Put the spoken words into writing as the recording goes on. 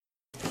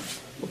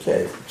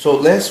Okay, so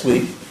last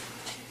week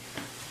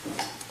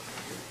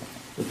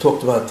we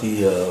talked about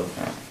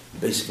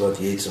basically about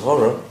the Yetzer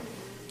Hara.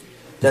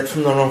 That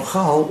from the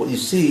Ramchal, what you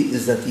see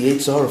is that the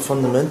Yetzer Hara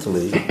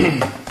fundamentally,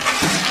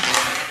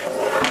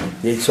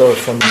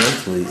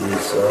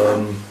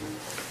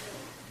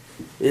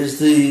 is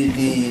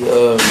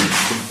the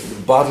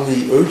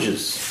bodily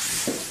urges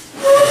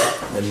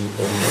and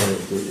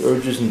the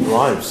urges and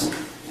drives.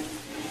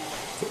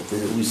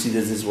 We see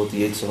that this is what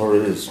the Yetzer Hara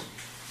is.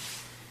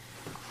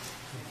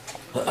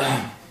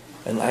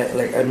 And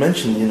like I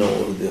mentioned,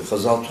 the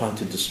Chazal trying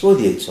to destroy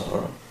the Yetzer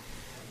Hara,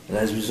 and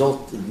as a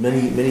result,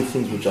 many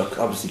things which are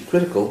obviously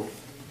critical,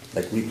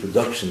 like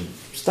reproduction,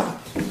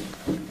 stopped.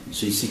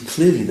 So you see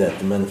clearly that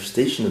the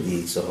manifestation of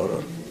the Yetzer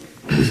Hara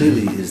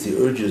clearly is the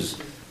urges,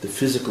 the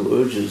physical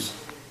urges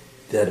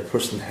that a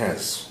person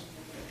has,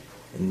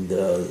 and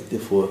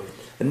therefore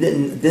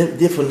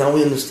now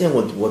we understand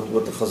what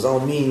the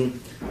Chazal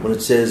mean when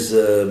it says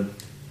that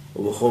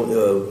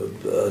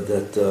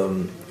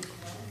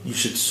you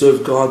should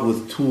serve God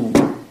with two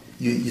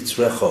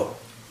yitzrecha,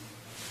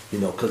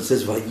 because it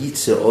says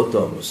vayitze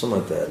odam or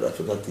something like that. I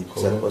forgot the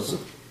exact passage,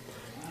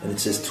 and it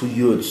says two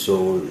yud.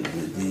 So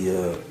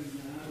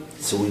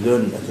so we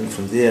learn, I think,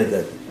 from there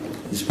that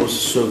you're supposed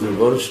to serve the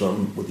Rebbeinu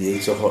Shalom with the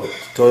Yetzer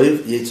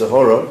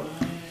Hara.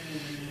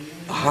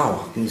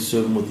 How can you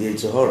serve him with the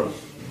Yetzer Hara? You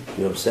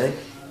know what I'm saying?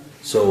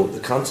 So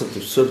the concept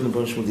of serving the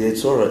Rebbeinu Shalom with the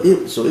Yetzer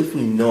Hara. So if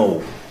we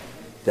know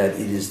that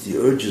it is the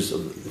urges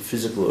of the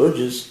physical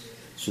urges,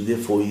 so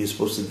therefore you're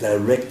supposed to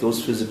direct those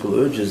physical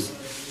urges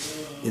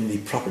in the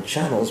proper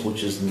channels,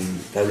 which is in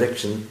the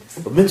direction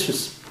of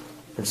mitzvahs,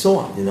 and so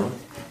on,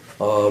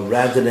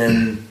 rather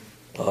than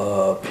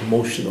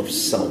promotion of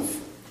self,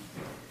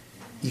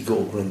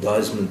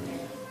 ego-aggrandizement,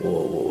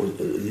 or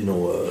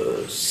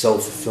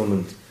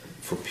self-fulfillment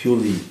for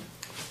purely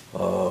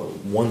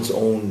one's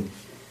own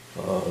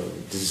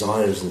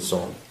desires and so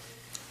on.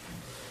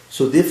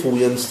 So therefore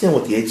we understand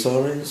what the Yetzer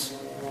Hara is.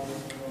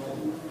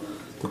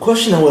 The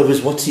question, however,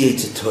 is what's the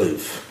Yetzer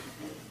Tov?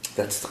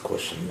 That's the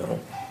question,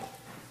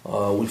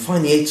 we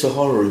find the Yetzer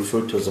Hara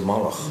referred to as a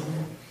malach.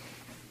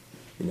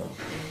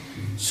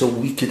 So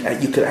you could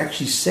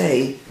actually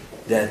say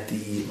that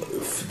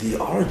the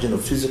origin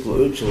of physical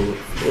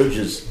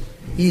urges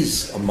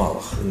is a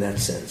malach in that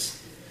sense.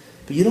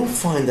 But you don't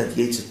find that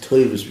the Yetzer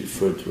Tov is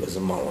referred to as a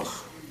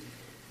malach.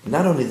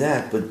 Not only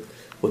that, but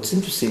what's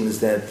interesting is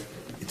that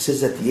it says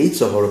that the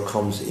Yetzer Hara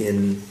comes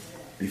in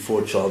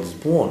before a child is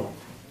born.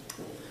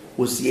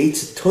 Was the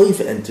Yetzer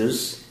Tov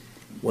enters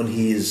when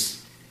he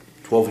is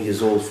 12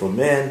 years old for a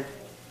man,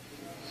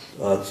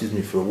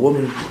 for a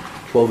woman,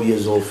 12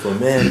 years old for a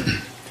man.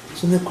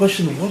 So then the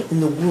question, what in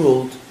the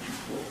world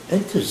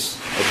enters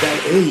at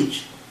that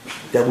age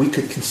that we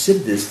could consider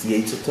this the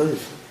Yetzer Tov?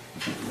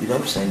 You know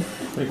what I'm saying?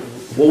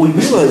 What we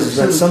realize is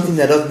that something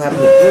that doesn't happen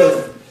at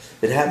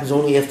birth, it happens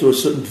only after a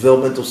certain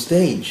developmental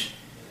stage.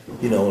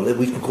 We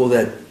can call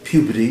that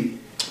puberty,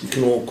 we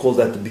can all call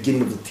that the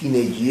beginning of the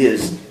teenage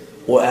years,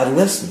 or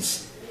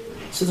adolescence.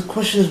 So the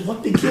question is,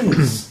 what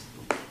begins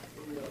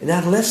in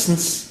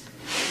adolescence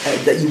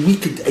that we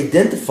could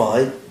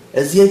identify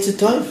as the Yetzer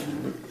Tov?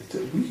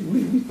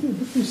 We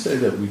can say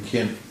that we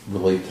can't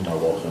relate to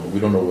malachim. We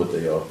don't know what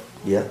they are.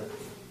 Yeah.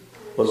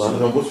 Well,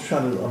 so what's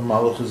trying to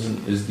malach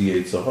is the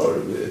Yetzer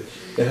Hara.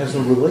 It has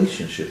no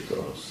relationship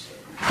to us.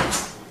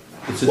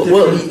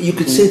 Well, you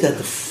could say that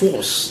the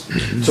force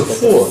the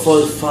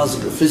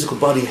physical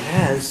body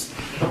has,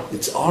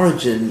 its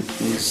origin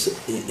is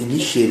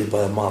initiated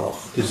by a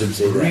malach. There's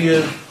a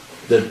bria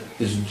that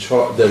is in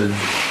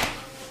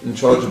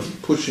charge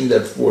of pushing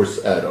that force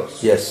at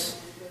us. Yes,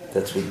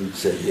 that's what we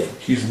say. Yeah.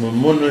 He's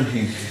mamunah.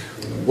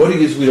 What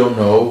he is, we don't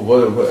know.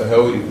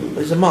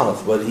 He's a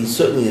malach, but he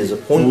certainly is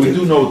appointed. Well, we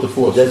do know what the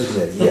force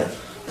is.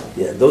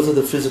 Yeah. Those are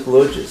the physical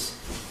urges.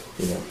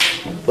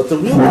 But the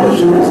real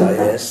question, as I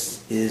asked,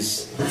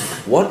 is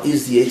what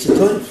is the Yetzer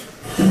Tov?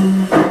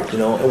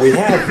 And we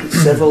have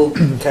several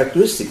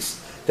characteristics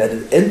that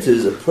it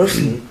enters a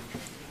person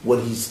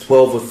when he's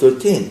 12 or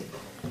 13.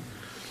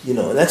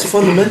 And that's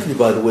fundamentally,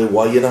 by the way,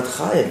 why you're not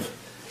chayev.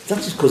 It's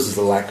not just because there's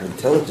a lack of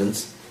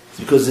intelligence, it's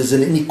because there's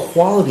an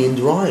inequality in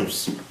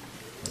drives.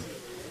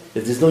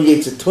 If there's no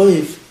Yetzer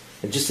Tov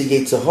and just a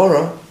Yetzer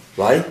Hara,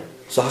 right?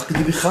 So how could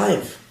you be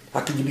chayev?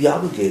 How could you be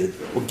obligated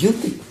or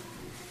guilty?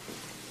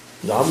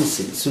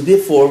 Obviously. So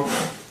therefore,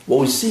 what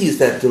we see is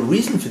that the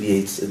reason for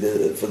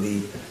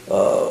the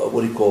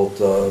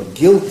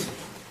guilt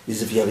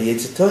is if you have a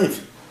Yetzer Tov.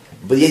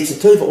 But Yetzer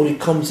Tov only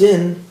comes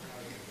in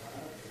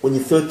when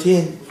you're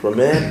 13 for a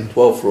man,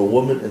 12 for a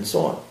woman, and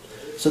so on.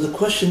 So the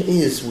question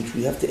is, which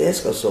we have to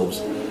ask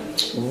ourselves,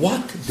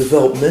 what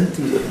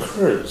developmentally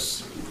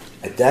occurs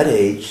at that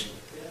age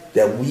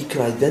that we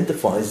can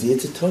identify as the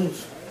Yetzer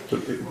Tov? You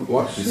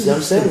see what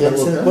I'm saying? You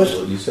understand the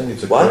question? You're saying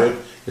it's a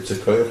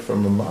koyach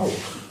from the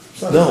malach.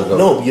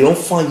 No, you don't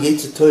find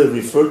Yetzer Tov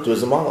referred to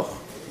as a malach.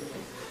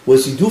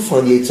 Whereas you do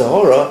find Yetzer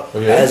Hara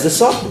as the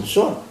Satan,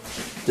 sure.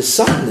 The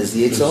Satan is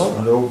the Yetzer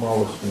Hara. No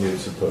malach in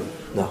Yetzer Tov.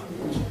 No.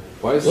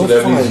 Why is it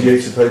that means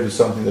Yetzer Tov is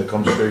something that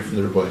comes straight from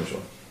the Rebbeinu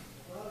Shalom?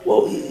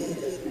 Well,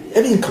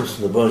 everything comes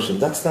from the Bereshit.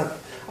 That's not.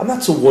 I'm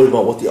not so worried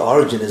about what the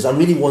origin is. I'm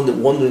really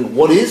wondering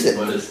what is it.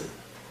 What is it?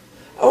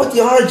 What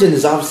the origin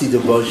is obviously the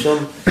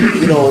Bereshit,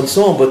 and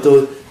so on. But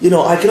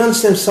I can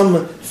understand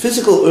some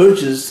physical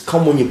urges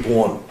come when you're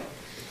born,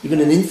 even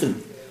an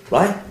infant,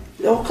 right?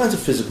 There are all kinds of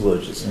physical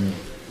urges.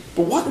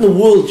 But what in the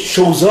world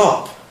shows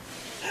up?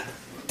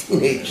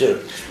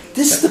 Teenager.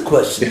 This is the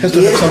question. It has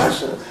to have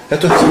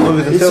some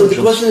with So intelligence.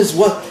 the question is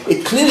what?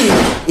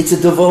 It's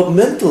a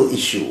developmental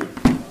issue.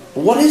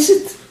 But what is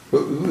it?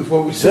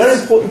 What we It's said,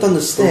 very important to well,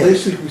 understand.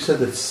 basically, we said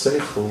that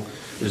seichel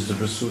is the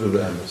pursuit of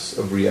emes,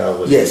 of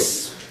reality.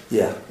 Yes.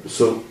 Yeah.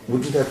 So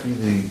wouldn't that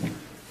be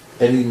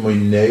any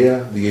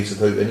moineia, the Yetzer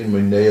Tov, any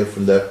moineia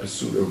from that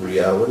pursuit of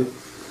reality?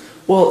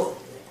 Well,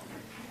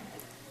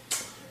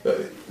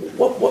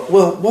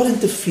 what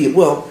interfere?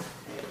 Well,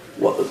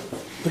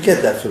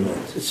 forget that for a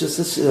minute. It's just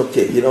this.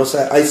 Okay,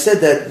 So I said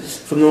that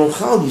from the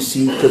Ramchal, you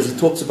see, because he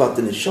talks about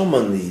the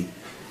neshama and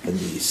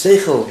the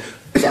seichel.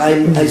 So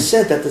I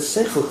said that the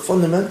seichel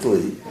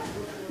fundamentally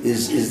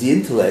is the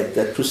intellect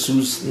that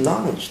pursues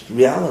knowledge,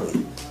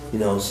 reality.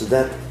 So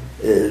that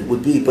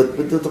would be. But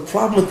the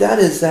problem with that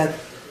is that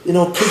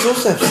kids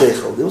also have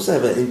seichel.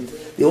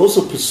 They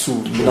also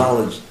pursue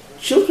knowledge.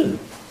 Children.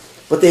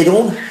 But they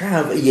don't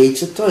have a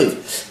Yetzer Tov.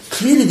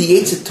 Clearly, the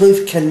Yetzer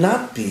Tov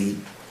cannot be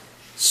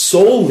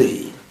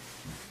solely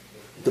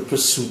the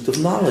pursuit of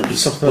knowledge,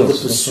 or the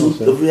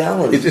pursuit of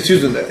reality. It's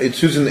using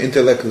the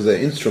intellect as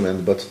an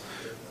instrument, but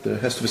there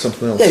has to be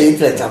something else. Yeah, the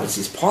intellect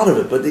obviously is part of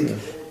it, but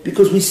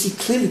because we see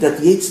clearly that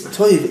the Yetzer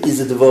Tov is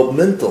a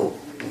developmental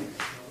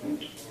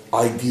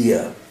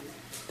idea,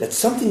 that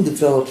something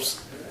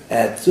develops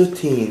at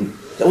 13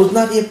 that was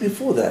not yet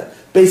before that.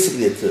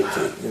 Basically at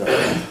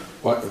 13,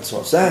 What? And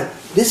so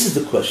this is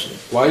the question.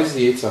 Why is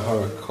the Yetzer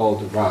Hara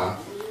called Ra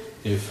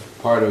if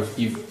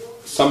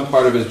some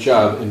part of his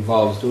job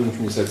involves doing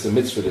things that's a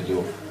mitzvah to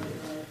do?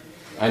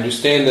 I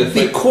understand that...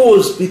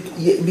 Because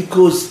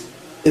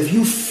if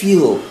you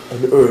feel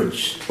an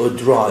urge or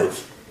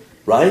drive,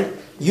 right?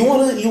 You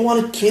want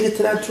to cater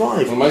to that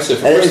drive. Well,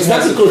 myself, and it's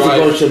not because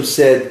the Bereshit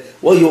said,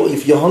 well,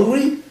 if you're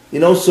hungry,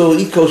 so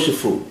eat kosher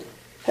food.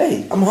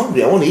 Hey, I'm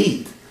hungry. I want to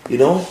eat.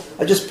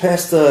 I just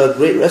passed a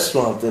great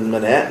restaurant in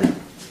Manhattan.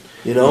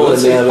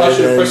 Let's say a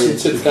person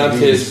sits down to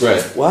his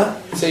bread. What?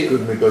 Let's take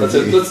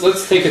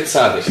a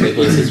tzaddik that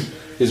eats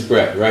his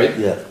bread, right?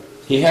 Yeah.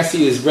 He has to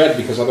eat his bread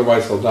because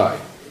otherwise he'll die.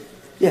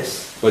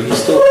 Yes. But he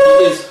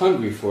is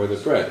hungry for the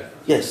bread.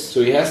 Yes.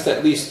 So he has to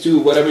at least do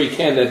whatever he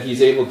can that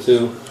he's able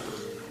to.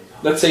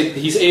 Let's say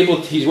he's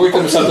worked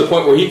on himself to the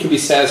point where he can be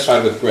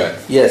satisfied with bread.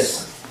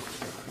 Yes.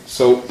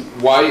 So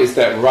why is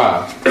that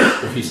Ra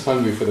if he's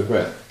hungry for the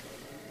bread?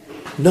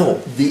 No,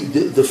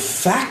 the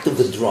fact of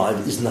the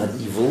drive is not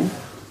evil,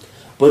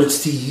 but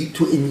it's to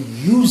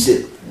use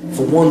it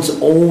for one's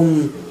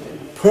own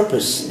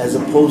purpose as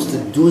opposed to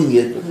doing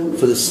it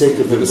for the sake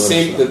of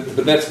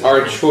but that's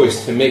our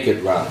choice to make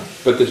it Ra.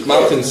 But the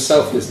mountain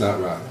itself is not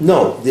Ra.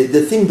 No,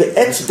 the thing,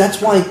 that's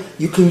why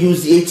you can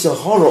use the Yetzer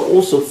Hara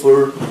also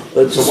for.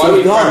 So why do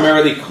we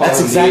primarily call that's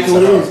him exactly the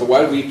Yetzer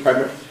what it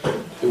Hara? is.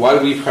 So why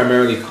do we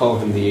primarily call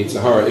him the Yetzer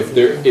Hara if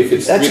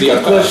it's that's really a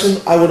up good to us?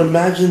 question. I would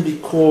imagine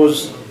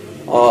because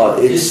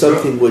it's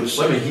something which.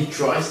 Wait a minute, he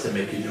tries to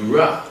make you do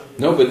Ra.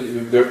 No, but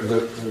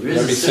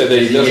Rabbi said that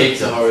he doesn't.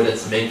 Yetzer Hara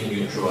that's making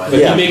you try. But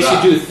he makes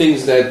you do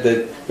things that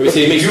Rabbi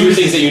said he makes you do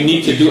things that you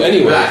need to do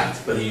anyway.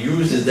 Right, but he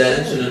uses that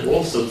incident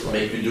also to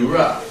make you do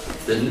Ra.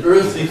 The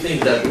earthly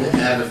things that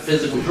have a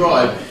physical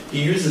drive,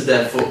 he uses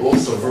that for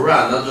also for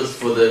Ra, not just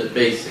for the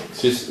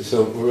basics.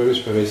 So what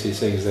Rabbi is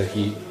saying is that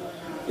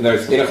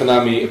it's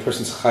Enochanami, a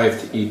person's chayiv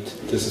to eat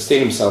to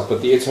sustain himself,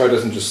 but the Yetzer Hara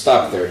doesn't just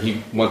stop there.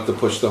 He wants to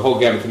push the whole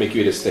gamut to make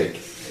you eat a steak.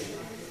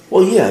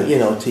 Well, yeah,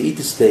 to eat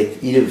the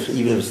steak, even if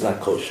it's not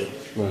kosher.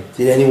 Right.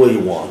 Eat it any way you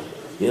want.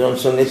 I'm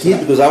saying? To eat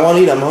because I want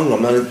to eat, I'm hungry.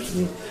 I'm not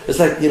interested. It's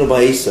like,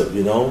 by Esav,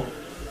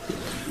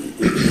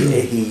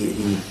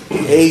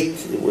 He ate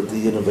with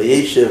the,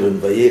 Vayeshev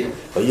and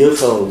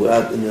Vayochel,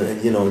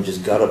 and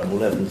just got up and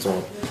left and so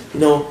on.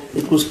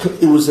 It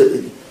was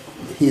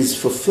his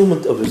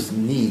fulfillment of his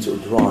needs or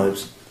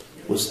drives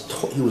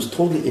he was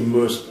totally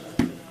immersed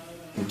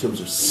in terms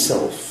of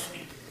self.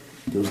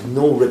 There was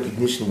no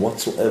recognition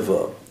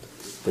whatsoever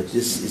that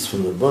this is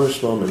from the Rebbeinu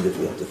Shalom and that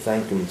we have to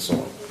thank him and so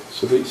on.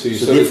 So you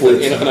said that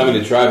Enochanami,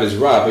 the drive is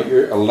Ra, but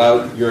you're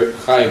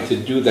chayiv to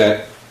do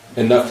that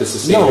enough to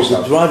sustain yourself.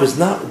 No, the drive is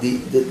not, the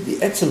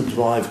etzem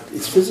drive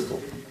is physical.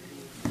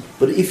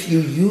 But if you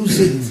use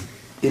it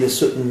in a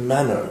certain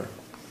manner,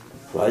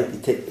 right,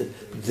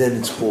 then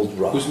it's called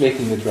Ra. Who's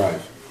making the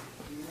drive?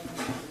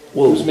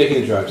 Well, who's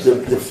making the drive?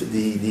 The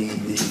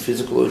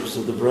physical urges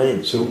of the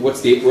brain. So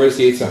where's the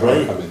Yetzer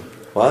Hara come in?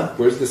 What?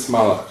 Where's the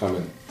Malach come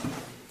in?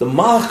 The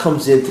Malach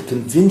comes in to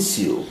convince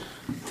you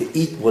to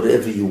eat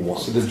whatever you want.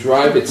 So the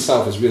drive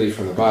itself is really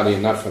from the body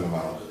and not from the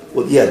Malach.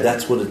 Well, yeah,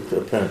 that's what it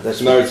apparently.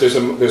 So in other words,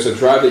 there's a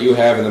drive that you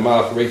have, and the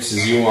Malach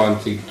races you on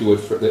to do it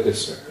for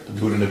this.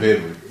 Do it in a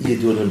bed way. You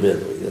do it in a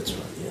bed way. That's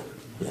right.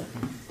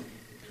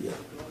 Yeah.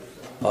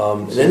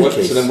 In So any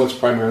case, so then, what's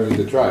primarily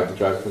the drive? The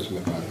drive comes from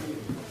the body.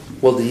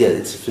 Well,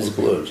 it's a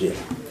physical urge, yeah.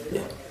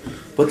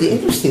 But the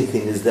interesting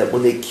thing is that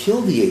when they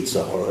killed the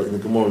Yetzer Hara in the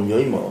Gemara in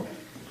Yoimo,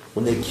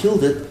 when they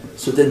killed it,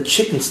 so then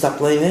chickens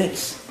stopped laying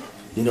eggs.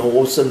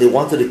 All of a sudden they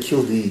wanted to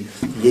kill the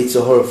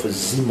Yetzer Hara for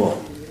Zimo.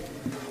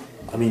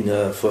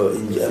 For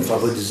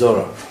Avodah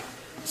Zarah.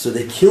 So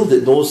they killed it,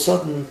 and all of a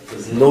sudden,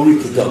 no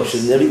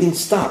reproduction, everything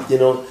stopped,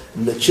 and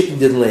the chicken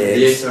didn't lay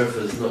The eggs. Yetzer Hara for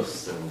the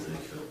Nus, they wanted to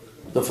kill.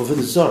 No, for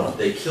Avodah Zarah.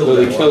 They killed No,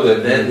 they that killed one, it.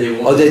 and then they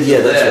wanted to That's kill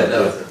right.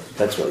 that. Yeah.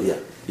 That's right.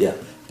 Yeah.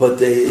 But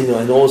they,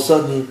 and all of a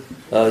sudden,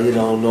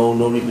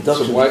 no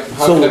reproduction. So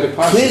how can that be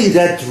possible? Clearly,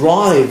 that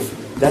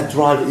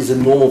drive is a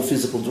normal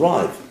physical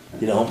drive.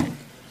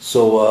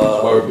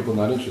 So Why were people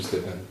not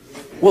interested then?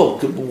 well,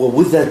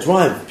 with that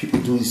drive, people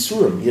do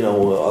isurim.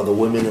 Other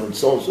women and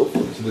so on and so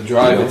forth. So the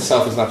drive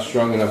itself is not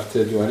strong enough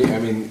to do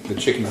anything. The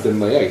chickens didn't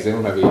lay eggs. They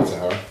don't have a Yetzer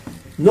Hara.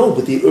 No,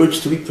 but the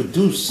urge to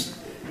reproduce.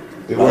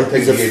 They want to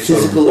take It's a the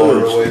physical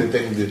Yetzer urge. away and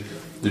take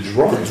the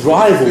drive. The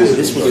drive away. Physical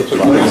This was drive. the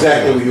drive.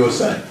 Exactly what you were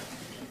saying.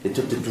 They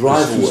took the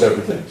drive It's two away.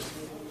 separate things.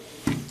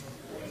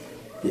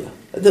 Yeah.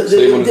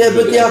 they wanted to do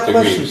But the there are degree.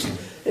 questions.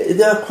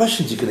 There are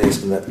questions you can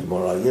ask in that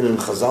Gemara.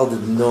 Chazal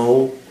didn't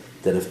know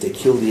that if they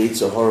killed the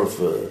Yetzer Hara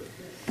for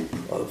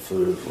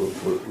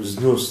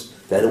Znus,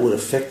 that it would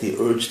affect the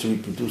urge to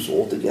reproduce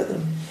altogether.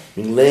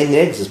 Laying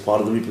eggs is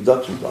part of the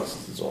reproduction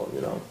process and so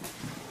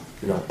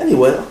on,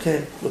 Anyway,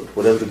 okay, look,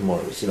 whatever the Gemara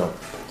is,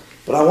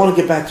 But I want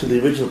to get back to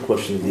the original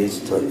question of the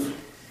Yetzer Tov.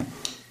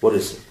 What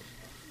is it?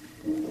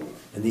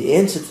 And the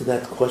answer to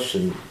that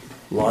question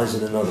lies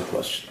in another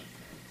question.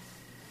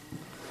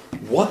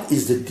 What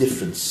is the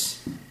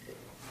difference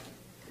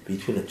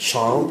between a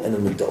child and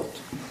an adult?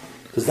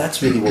 Because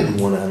that's really what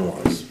we want to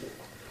analyze.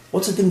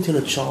 What's the difference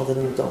between a child and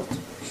an adult?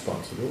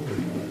 Responsibility.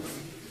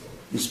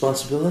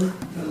 Responsibility?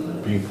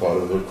 Being part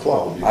of the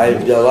club.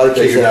 There are a lot of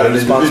kids You're that not have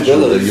an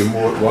individual. That responsibilities. you're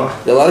more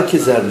what? There are a lot of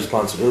kids that have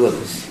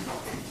responsibilities,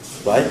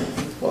 right?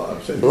 Well,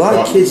 I'm saying A lot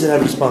of kids that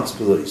have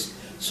responsibilities.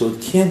 So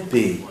it can't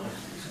be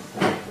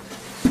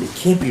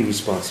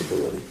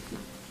responsibility.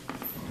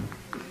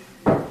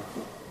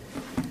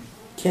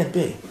 Can't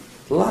be.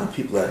 A lot of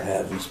people that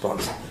have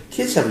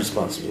kids have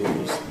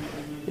responsibilities.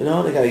 They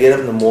got to get up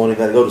in the morning,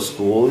 got to go to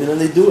school.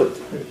 They do it.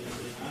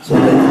 So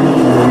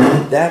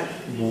that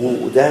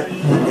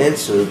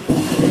answer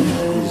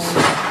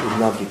would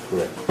not be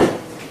correct.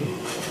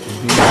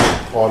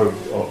 Part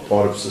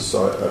of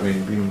society.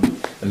 Being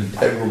an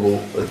integral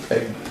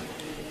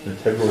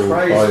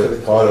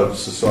Christ. part of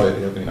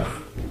society.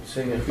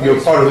 Saying if You're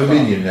Christ part of a was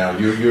minion now.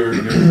 You're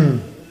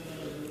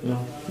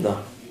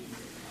No.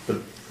 But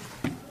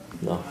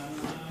No.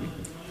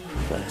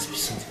 There has to be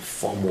something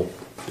far more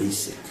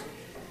basic.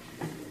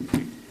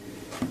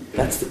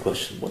 That's the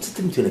question. What's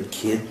the difference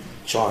between a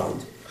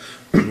child,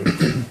 and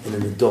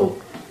an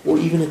adult, or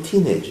even a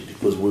teenager?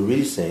 Because we're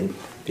really saying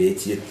the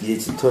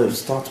Yetzer Tov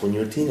starts when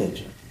you're a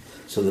teenager.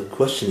 So the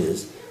question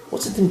is,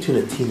 what's the difference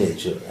between a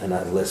teenager, an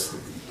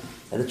adolescent,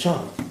 and a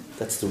child?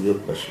 That's the real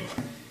question.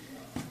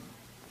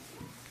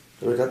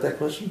 Ever got that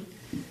question?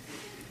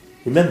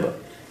 Remember,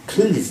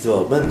 clearly it's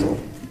developmental.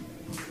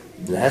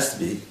 It has to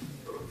be,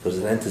 because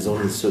it enters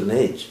only at a certain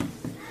age.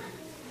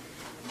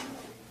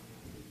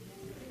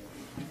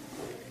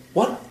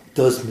 What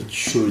does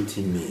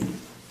maturity mean?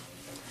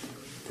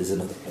 There's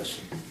another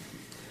question.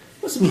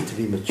 What does it mean to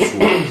be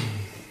mature?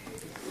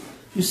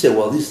 You say,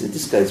 well,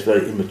 this guy's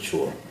very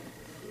immature,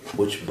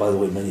 which, by the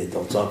way, many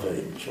adults are very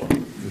immature.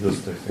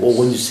 Or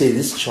when you say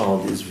this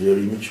child is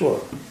very mature,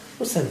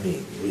 what's that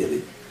mean,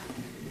 really?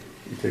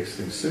 he takes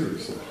things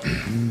seriously.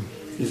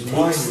 His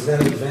mind is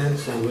then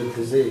advancing with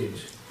his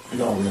age.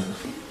 No.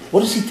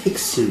 What does he take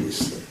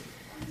seriously?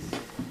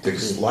 He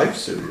takes life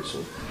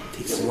seriously.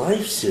 He takes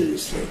life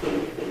seriously,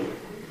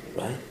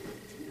 right?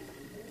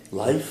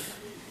 Life.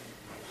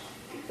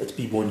 Let's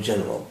be more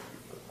general.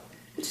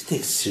 What does he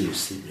take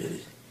seriously,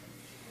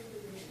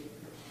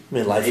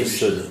 really? Life is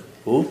certain.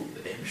 Who?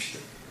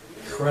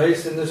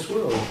 Christ in this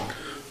world.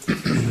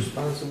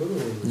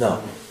 Responsibility.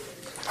 No.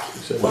 He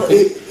said, Well,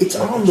 it's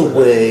on the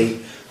way.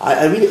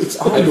 I really, it's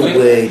on the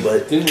way,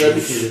 but Didn't Rebbe,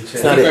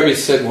 it's not Rebbe it.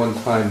 said one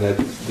time that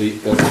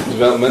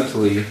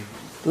developmentally,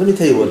 Let me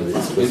tell you what it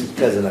is, because you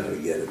guys are not going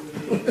to get it.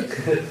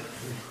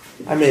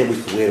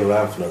 We could wait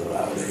around for another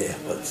hour and a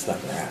half, but it's not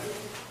going to happen.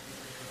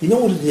 You know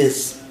what it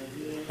is?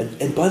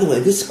 And by the way,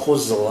 this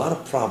causes a lot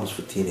of problems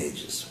for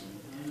teenagers.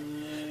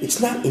 It's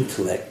not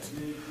intellect.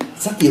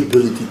 It's not the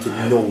ability to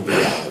know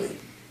reality.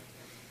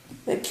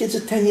 Kids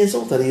are 10 years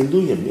old,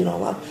 hallelujah. A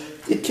lot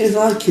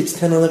of kids,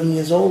 10, 11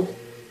 years old,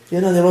 they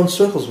run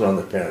circles around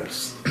their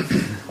parents.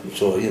 I'm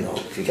sure,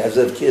 if you guys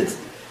have kids.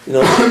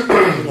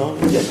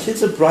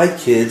 Kids are bright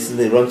kids, and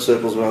they run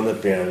circles around their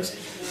parents.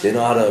 They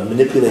know how to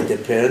manipulate their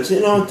parents.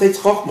 It takes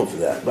chokhmah for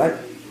that, right?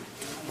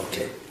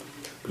 Okay.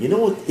 You know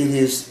what it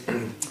is?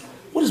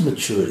 What is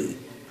maturity?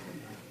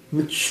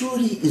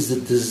 Maturity is the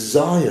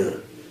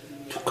desire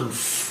to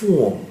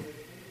conform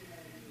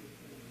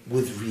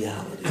with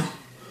reality.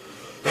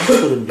 That's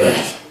what it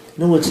means.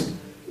 In other words,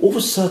 all of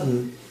a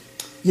sudden,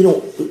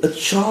 a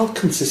child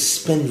can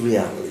suspend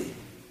reality.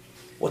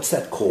 What's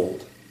that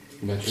called?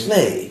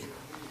 Play.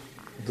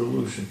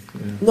 Delusion.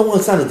 Yeah. No,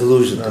 it's not a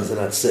delusion because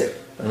they're not sick.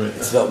 I mean,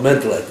 It's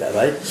developmental like that,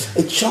 right?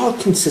 A child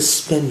can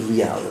suspend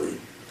reality.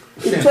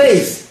 It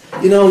plays.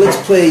 Let's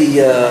play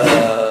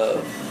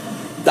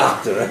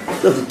doctor.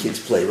 Right? The kids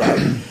play, right?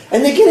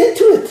 And they get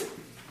into it.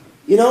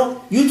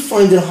 You'd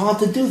find it hard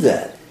to do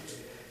that.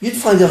 You'd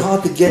find it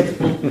hard to get...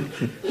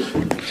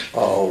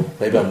 Oh,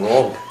 maybe I'm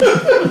wrong.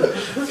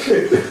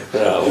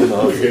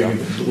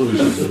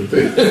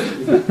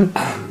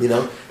 Who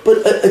knows?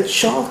 But a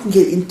child can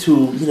get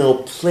into,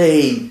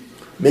 play,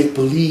 make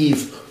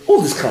believe,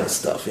 all this kind of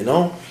stuff, fairy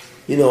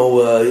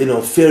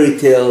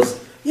tales,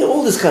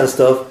 all this kind of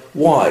stuff.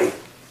 Why?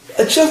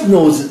 A child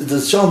knows.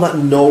 Does a child not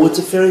know it's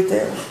a fairy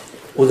tale,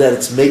 or that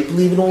it's make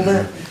believe and all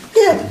that?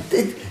 Yeah,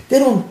 they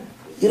don't.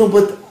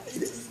 But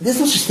there's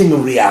no such thing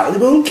in reality.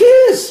 But who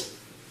cares?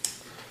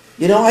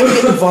 I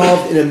get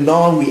involved in a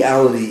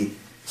non-reality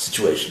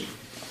situation.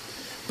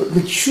 But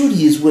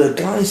maturity is where a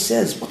guy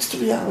says, "What's the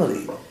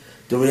reality?"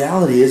 The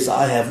reality is,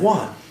 I have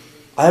what?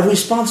 I have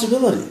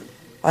responsibility.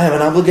 I have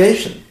an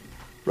obligation,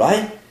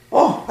 right?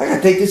 Oh, I got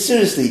to take this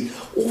seriously.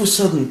 All of a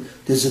sudden,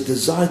 there's a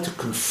desire to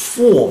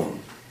conform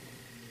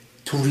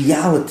to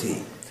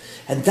reality.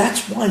 And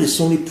that's why there's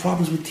so many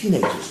problems with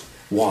teenagers.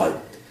 Why?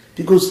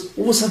 Because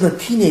all of a sudden a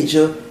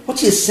teenager,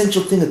 what's the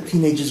essential thing a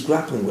teenager is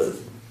grappling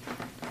with?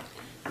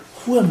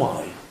 Who am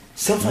I?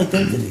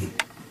 Self-identity.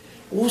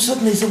 All of a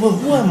sudden they say, well,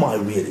 who am I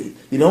really?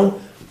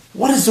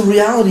 What is the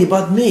reality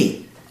about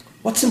me?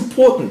 What's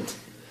important?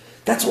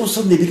 That's all of a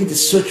sudden they begin to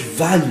search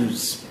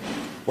values.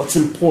 What's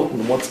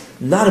important and what's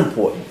not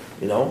important,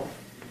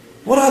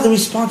 What are the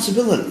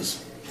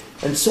responsibilities?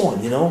 And so on,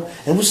 And all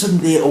of a sudden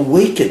they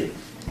awaken.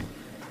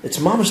 It's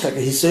mamash like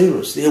a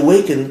hisayrus. They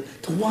awaken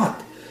to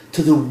what?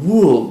 To the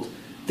world.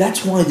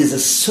 That's why there's a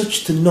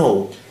search to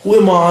know. Who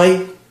am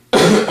I?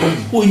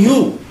 Who are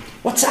you?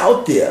 What's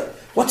out there?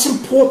 What's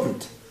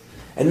important?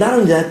 And not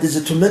only that, there's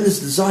a tremendous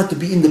desire to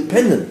be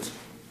independent.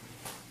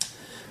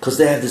 Because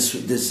they have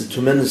this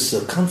tremendous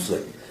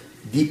conflict.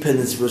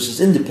 Dependence versus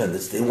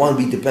independence. They want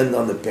to be dependent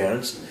on their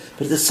parents,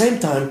 but at the same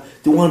time,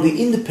 they want to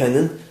be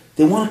independent.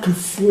 They want to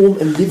conform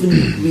and live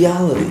in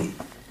reality.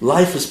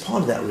 Life is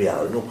part of that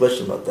reality, no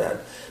question about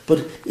that.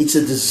 But it's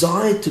a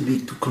desire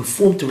to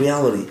conform to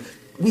reality.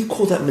 We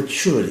call that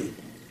maturity.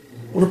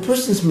 When a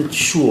person is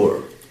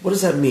mature, what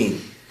does that mean?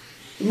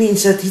 It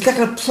means that he's not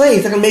going to play,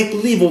 he's not going to make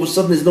believe all of a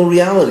sudden there's no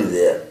reality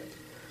there.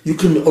 You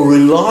can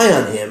rely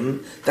on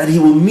him that he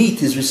will meet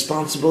his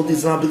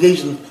responsibilities and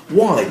obligations.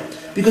 Why?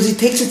 Because he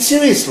takes it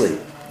seriously.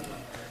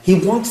 He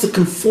wants to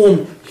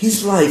conform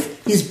his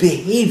life, his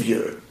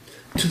behavior,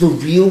 to the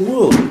real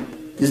world.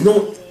 There's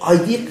no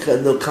idea,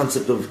 no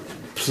concept of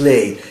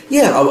play.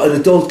 Yeah, an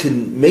adult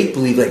can make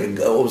believe there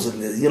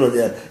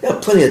are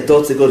plenty of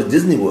adults that go to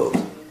Disney World.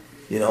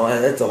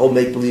 And that's a whole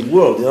make believe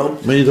world.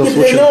 Many adults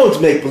they know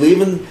it's make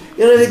believe, and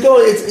they go.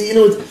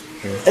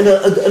 And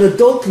an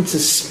adult can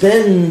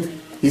suspend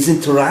his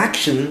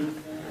interaction,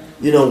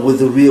 with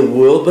the real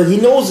world, but he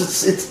knows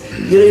it's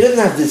he doesn't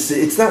have this.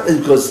 It's not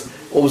because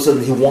all of a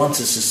sudden he wants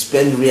to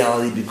suspend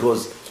reality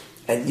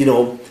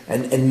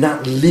and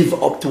not live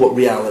up to what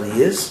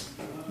reality is.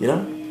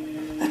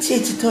 That's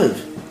Yetzer Tov.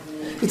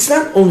 It's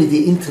not only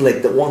the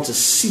intellect that wants to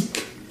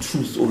seek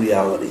truth or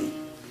reality.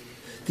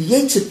 The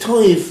Yetzer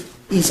Tov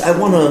is I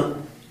want to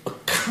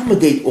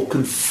accommodate or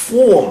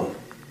conform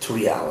to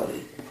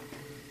reality.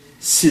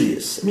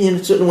 Serious. In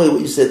a certain way,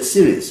 what you said,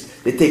 serious.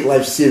 They take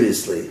life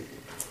seriously.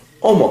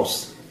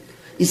 Almost.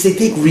 It's they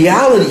take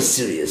reality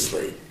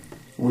seriously.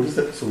 Where does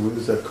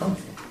that come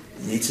from?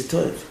 Yetzer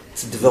Tov.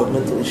 It's a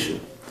developmental issue.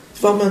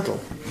 Developmental.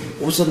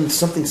 All of a sudden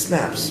something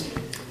snaps.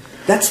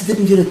 That's the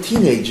difference between a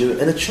teenager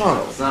and a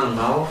child. It's not a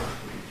malach?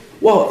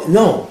 Well,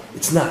 no,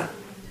 it's not.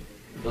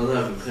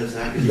 No, because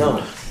how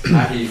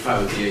can you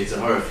fight with the Yetzer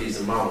Hara if he's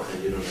a malach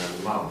and you don't have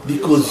a malach?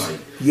 Because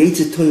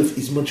Yetzer Tov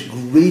is much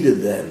greater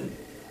than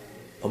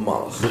a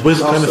malach. But where's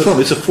it coming from?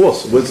 It's a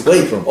force. Where's it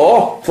coming from?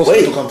 Force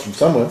has to come from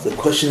somewhere. The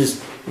question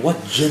is, what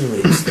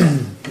generates that?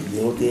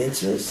 You know what the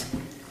answer is?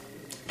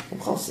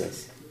 Ramchal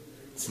says,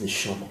 it's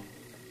neshama.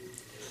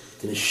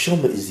 The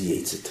neshama is the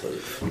Yetzer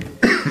Tov.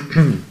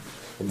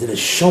 And the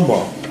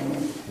neshama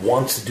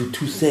wants to do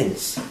two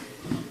things.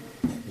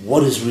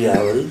 What is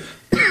reality?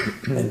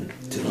 And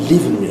to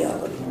live in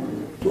reality.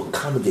 To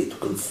accommodate, to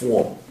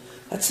conform.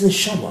 That's the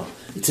neshama.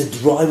 It's a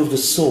drive of the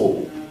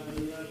soul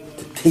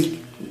to take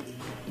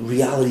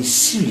reality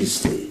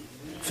seriously.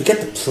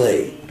 Forget the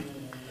play.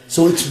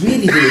 So it's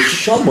really the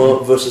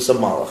neshama versus a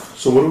malach.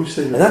 So what do we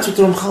say? And that's what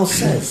the Ramchal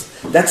says.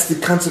 That's the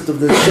concept of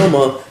the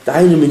neshama. The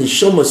ayinu min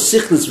neshama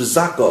sichlis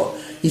v'zaka.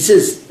 He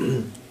says,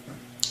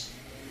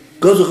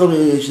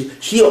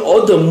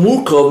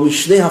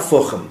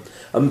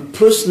 a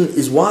person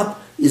is what?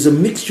 Is a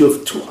mixture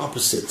of two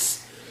opposites.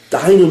 The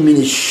ayinu min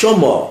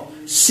neshama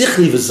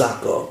sichli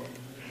v'zaka.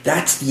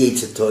 That's the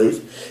Yetzer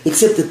Tov.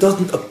 Except it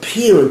doesn't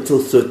appear until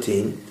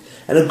 13.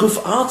 And a guf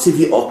artzi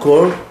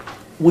v'okor,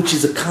 which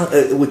is a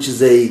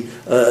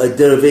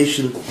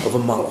derivation of a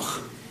malach.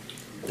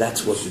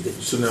 That's what's the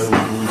difference. So now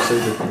when we say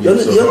that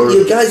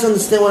You guys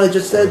understand what I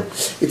just said?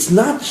 It's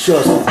not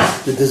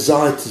just the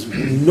desire to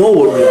know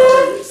what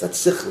reality is. That's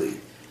sickly.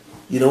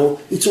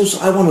 It's also,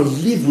 I want to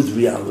live with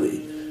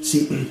reality.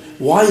 See,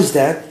 why is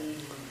that?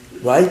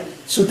 Right?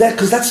 So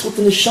because that's what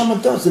the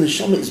neshama does. The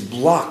neshama is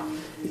blocked.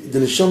 The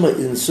neshama,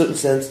 in a certain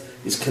sense,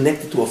 is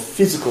connected to a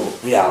physical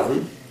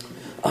reality.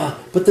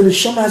 But the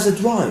neshama has a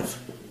drive.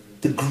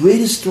 The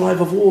greatest drive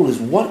of all is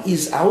what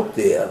is out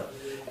there,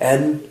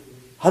 and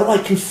how do I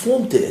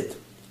conform to it?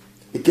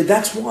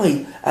 That's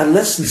why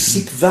adolescents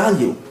seek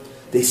value.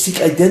 They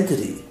seek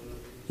identity.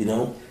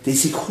 They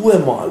seek, who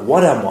am I?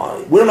 What am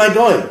I? Where am I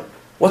going?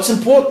 What's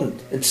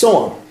important? And so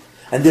on.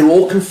 And they're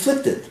all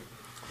conflicted.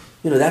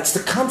 That's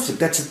the conflict.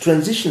 That's the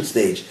transition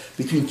stage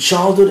between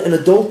childhood and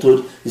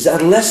adulthood is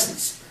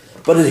adolescence.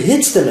 But it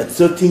hits them at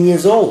 13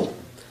 years old.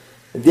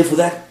 And therefore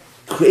that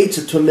creates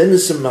a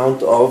tremendous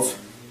amount of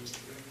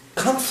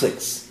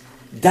conflicts,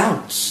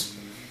 doubts,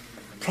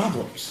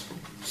 problems,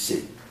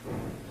 see.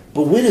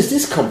 But where does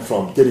this come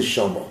from, the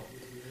neshama?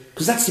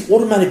 Because that's the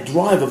automatic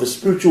drive of a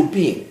spiritual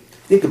being.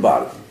 Think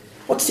about it.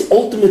 What's the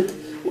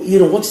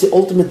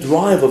ultimate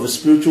drive of a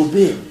spiritual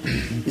being?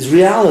 Is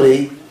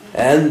reality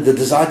and the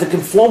desire to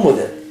conform with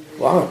it.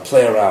 Well, I'm going to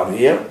play around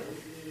here.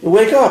 You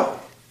wake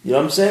up. You know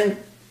what I'm saying?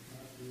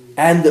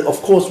 And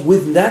of course,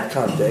 within that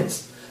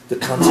context, the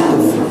concept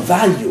of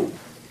value.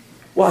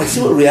 Well, I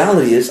see what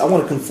reality is. I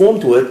want to conform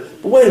to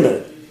it. But wait a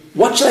minute.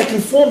 What should I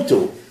conform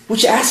to?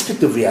 Which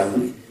aspect of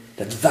reality?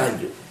 That's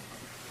value.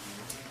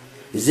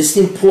 Is this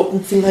the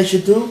important thing I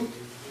should do?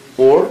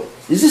 Or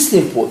is this the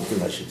important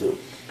thing I should do?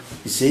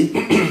 You see?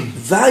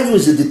 Value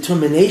is a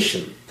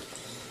determination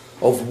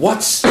of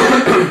what's the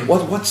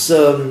word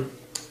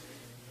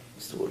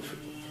for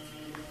it?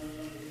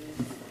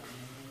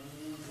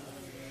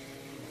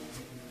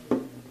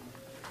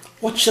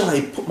 What shall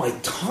I put my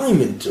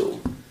time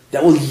into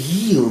that will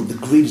yield the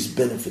greatest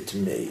benefit to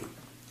me?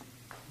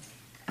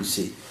 You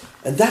see?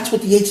 And that's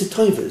what the Yetzer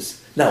Tov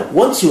is. Now,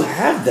 once you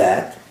have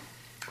that,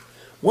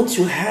 once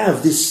you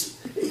have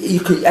this, you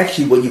can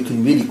actually, what you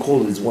can really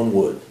call it is one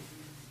word.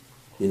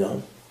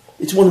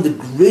 It's one of the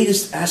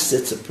greatest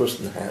assets a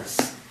person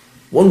has.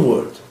 One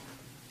word.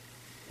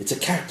 It's a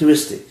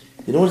characteristic.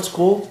 You know what it's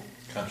called?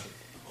 Conscience.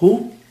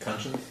 Who?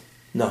 Conscience?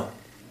 No,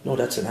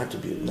 that's an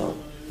attribute. No.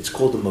 It's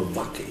called the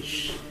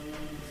mavakesh.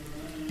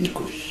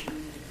 Bikush.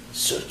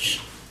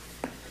 Search.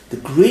 The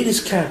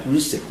greatest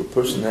characteristic a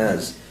person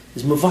has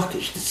is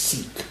mavakesh, to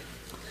seek.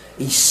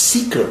 A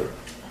seeker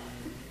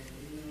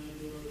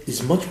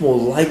is much more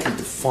likely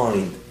to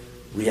find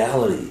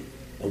reality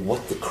and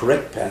what the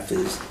correct path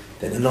is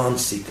than a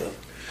non-seeker.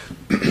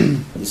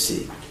 You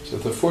see. So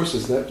the force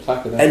is that,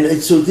 lack of that.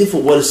 And so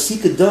therefore what a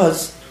seeker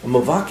does, a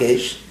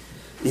mavakesh,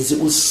 is it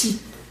will seek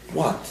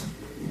what?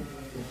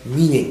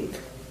 Meaning.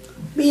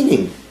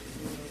 Meaning.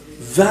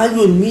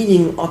 Value and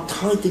meaning are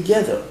tied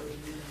together.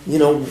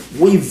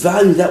 We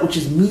value that which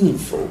is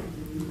meaningful.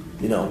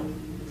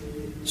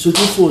 So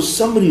therefore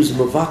somebody who's a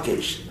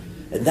mavakesh,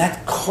 and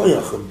that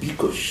koyach of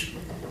bikush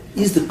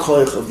is the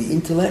koyach of the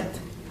intellect,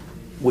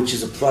 which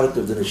is a product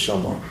of the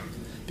neshama,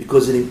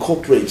 because it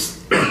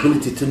incorporates the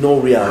ability to know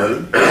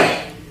reality,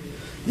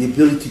 the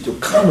ability to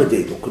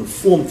accommodate or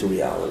conform to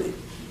reality.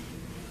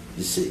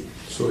 You see.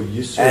 So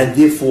and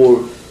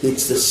therefore,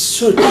 it's the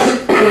search.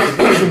 What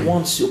the Rebbe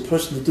wants your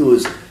person to do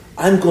is,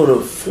 I'm going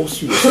to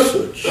force you to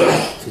search,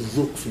 to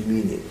look for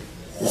meaning,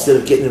 instead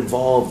of getting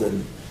involved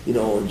and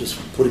just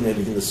putting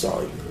everything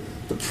aside.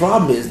 The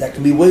problem is that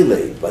can be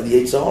waylaid by the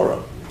Yetzer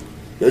Hara.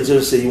 The Yetzer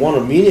Hara say, you want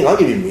a meaning? I'll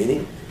give you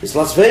meaning. It's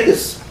Las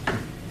Vegas.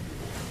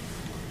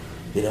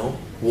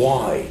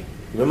 Why?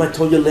 Remember I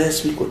told you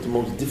last week what the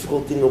most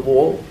difficult thing of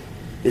all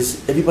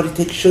is? Everybody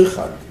takes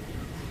sheikhad.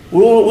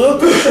 We all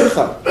take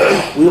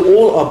sheikhad. We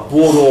all are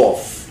bought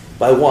off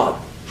by what?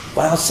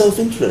 By our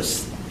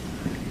self-interest.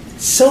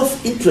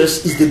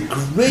 Self-interest is the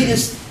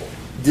greatest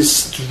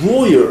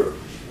destroyer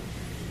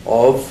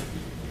of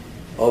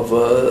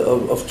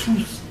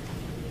truth.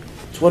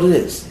 It's what it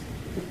is.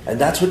 And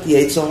that's what the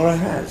Yetzer Hara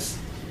has.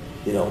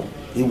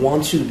 He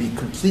wants you to be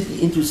completely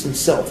interested in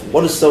self.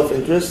 What is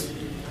self-interest?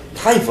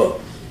 Taiva,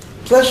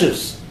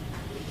 pleasures,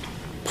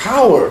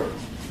 power,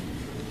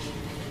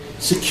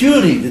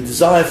 security, the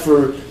desire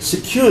for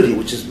security,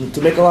 which is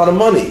to make a lot of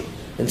money,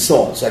 and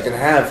so on. So I can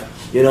have,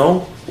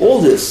 all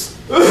this.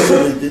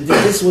 So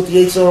this is what the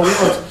Yetzer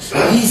Hara wants.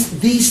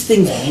 These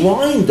things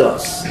blind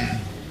us,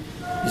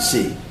 you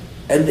see.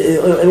 And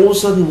all of a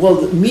sudden,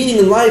 the meaning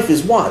in life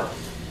is what?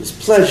 It's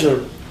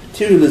pleasure,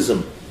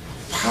 materialism,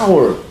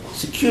 power,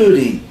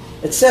 security,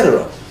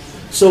 etc.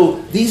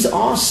 So these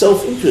are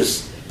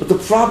self-interests. But the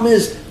problem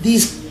is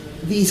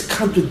these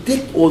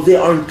contradict, or they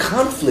are in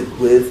conflict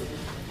with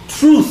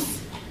truth,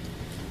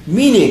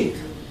 meaning,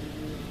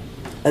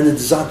 and the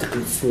desire to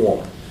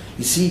conform.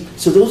 You see,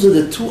 so those are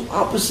the two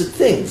opposite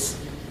things.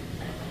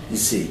 You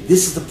see,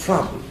 this is the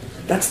problem.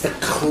 That's the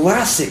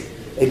classic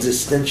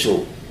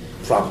existential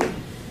problem,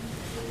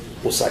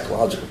 or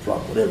psychological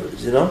problem, whatever it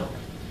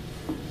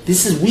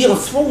is. We are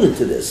thrown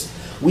into this.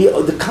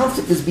 The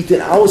conflict is between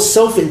our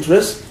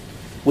self-interest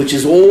which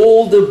is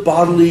all the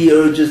bodily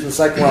urges and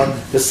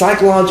the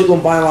psychological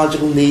and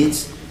biological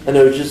needs and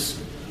urges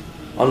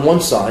on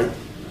one side,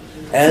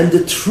 and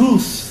the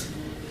truth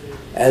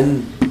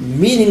and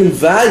meaning and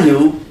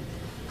value,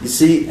 you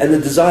see, and the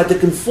desire to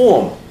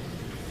conform.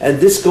 And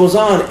this goes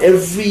on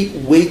every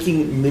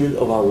waking minute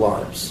of our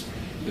lives.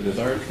 The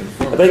desire to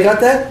conform. Everybody got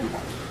that?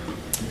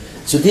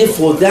 So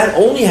therefore, that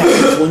only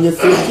happens when you're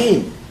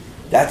 13.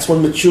 That's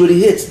when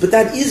maturity hits. But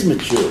that is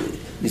maturity,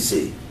 you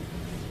see,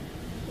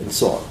 and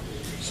so on.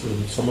 So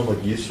someone like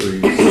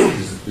Yisro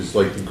is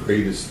like the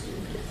greatest,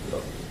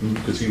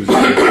 because he was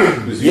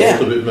the Yeah.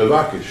 ultimate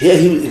Mevakish. Yeah,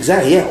 he was,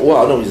 exactly, yeah.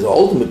 Well, no, he's the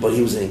ultimate, but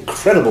he was an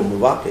incredible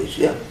Mavakesh,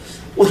 yeah.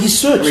 Well, he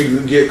searched. I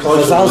mean, yeah,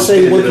 Because Klal I'll Yisrael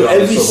say, was went hindered through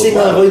on every a silver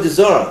single platter. Avodah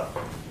Zarah.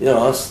 You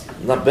know, that's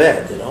not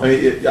bad, you know. I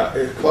mean,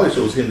 Klal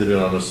Yisrael was hindered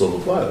on a silver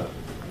platter.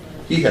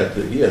 He had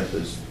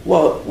this.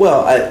 Well,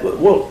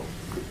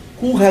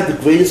 who had the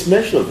greatest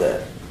measure of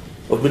that,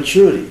 of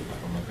maturity?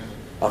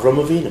 Avraham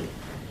Avinu.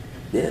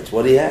 Yeah, it's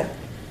what he had.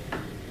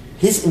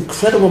 His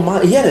incredible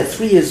mind. He had it at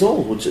 3 years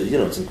old, which is,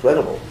 it's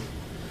incredible.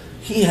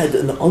 He had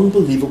an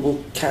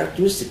unbelievable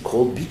characteristic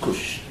called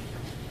bikush.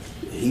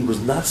 He was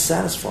not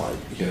satisfied,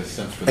 You get a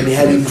sense for and he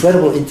had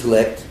incredible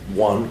intellect.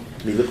 One,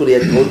 I mean, look what he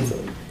had going for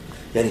him.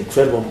 He had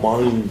incredible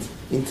mind,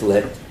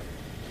 intellect.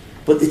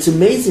 But it's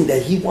amazing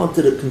that he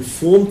wanted to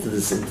conform to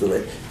this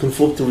intellect,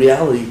 conform to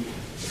reality.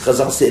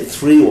 Chazal said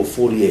 3 or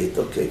 48.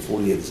 Okay,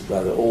 48 is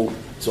rather old,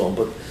 so on.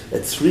 But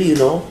at 3,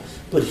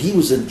 but he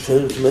was a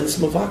tremendous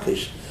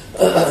mavakish.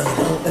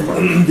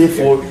 And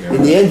therefore,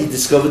 in the end, he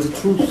discovered the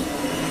truth.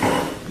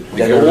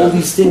 That all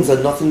these things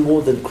are nothing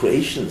more than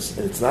creations.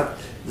 And it's not,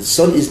 the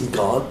sun isn't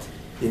God,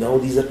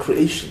 these are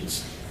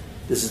creations.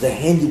 This is the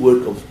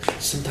handiwork of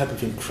some type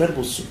of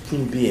incredible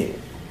supreme being.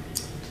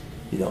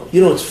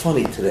 It's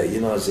funny today,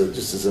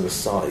 just as an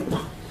aside.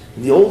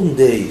 In the olden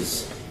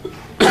days, it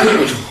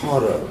was much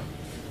harder.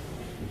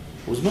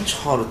 It was much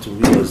harder to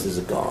realize there's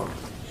a God.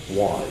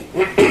 Why?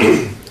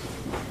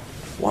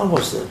 Why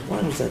was that?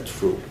 Why was that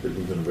true? They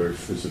lived in a very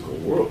physical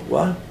world.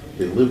 What?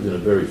 They lived in a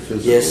very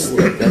physical Yes,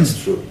 world.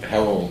 that's true.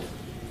 How old?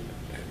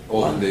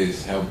 Olden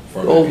days, how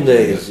far? Olden back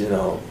days, you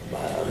I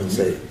would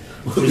say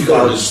You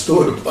go to the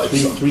store to buy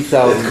something.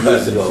 3,000 Cut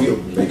years in the ago. field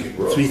and make it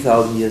grow.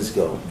 3,000 years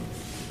ago.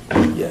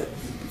 Yeah.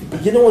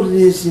 But you know what it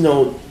is,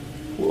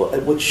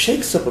 what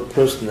shakes up a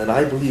person, and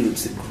I believe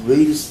it's the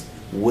greatest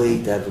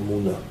way to have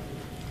emunah.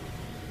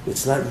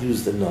 It's not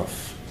used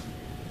enough.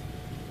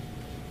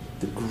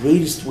 The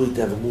greatest way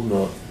to have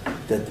emunah,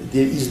 that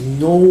there is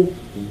no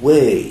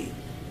way,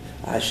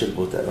 I should have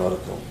put that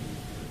article,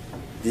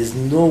 there's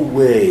no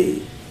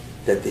way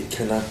that there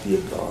cannot be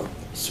a God,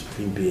 a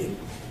supreme being.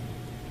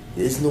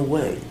 There is no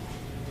way.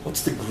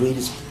 What's the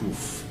greatest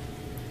proof?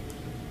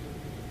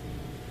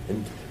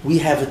 And we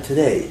have it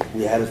today.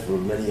 We had it for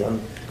a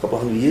couple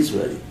hundred years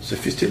already.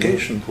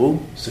 Sophistication. Who?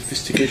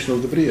 Sophistication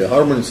of the Bria.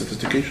 Harmony,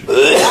 sophistication.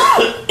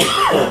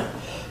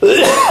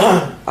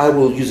 I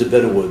will use a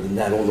better word than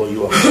that, although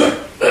you are.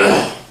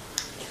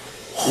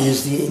 It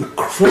is the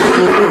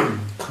incredible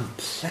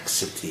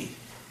complexity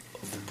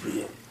of the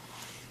Bria.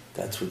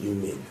 That's what you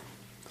mean.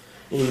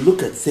 And you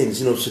look at things,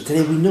 so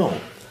today we know.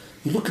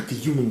 You look at the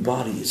human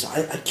body,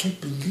 I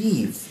can't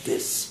believe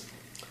this.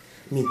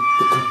 I mean,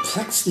 the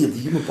complexity of the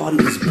human body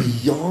is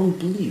beyond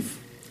belief.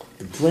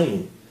 The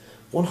brain,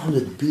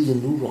 100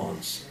 billion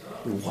neurons.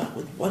 I mean,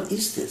 what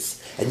is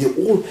this? And you're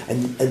all,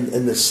 and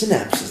the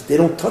synapses, they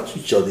don't touch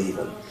each other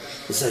even.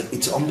 It's like,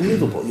 it's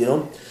unbelievable,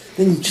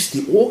 Then just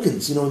the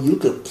organs, you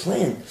look at a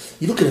plant,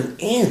 you look at an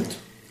ant.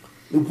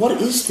 I mean, what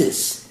is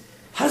this?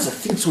 How does a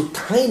thing so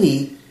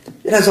tiny,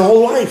 it has a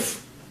whole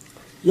life?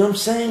 You know what I'm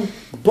saying?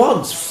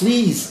 Bugs,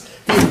 fleas,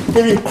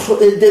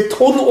 they're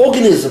total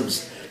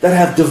organisms that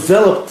have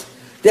developed.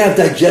 They have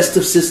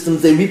digestive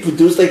systems. They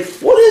reproduce. Like,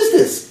 what is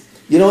this?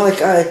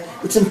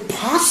 It's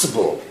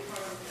impossible.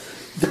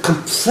 The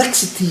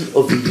complexity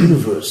of the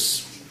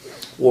universe,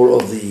 or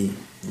of the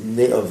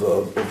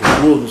world, and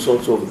so on and so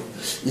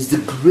forth, is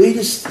the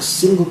greatest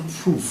single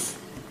proof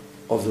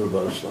of the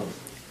Rebbeinu Shalom.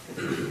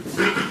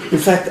 In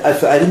fact,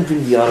 I didn't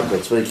bring the article.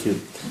 It's very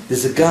cute.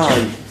 There's a guy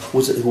who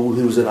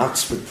was an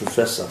Oxford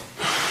professor.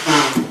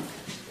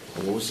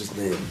 What was his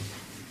name?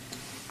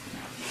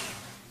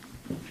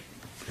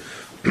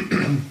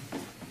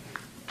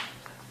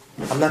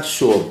 I'm not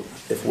sure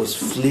if it was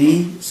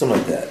Flea, something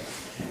like that.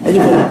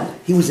 Anyway,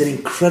 he was an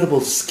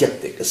incredible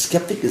skeptic. A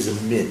skeptic is a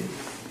min.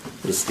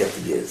 What a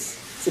skeptic is.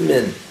 It's a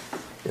min.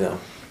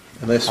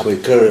 A nice way.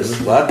 Epicurus.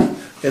 What?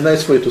 A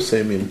nice way to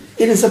say min.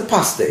 It is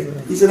apostate.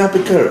 He's an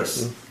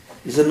Epicurus.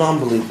 He's a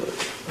non-believer.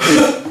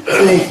 He's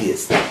an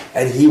atheist.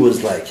 And he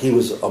was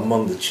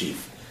among the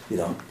chief,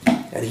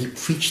 And he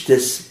preached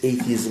this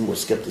atheism or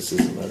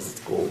skepticism, as it's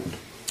called.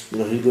 He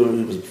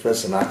was a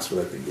professor in Oxford,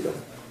 I think,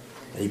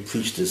 And he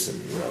preached this,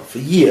 for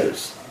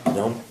years,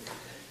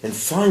 And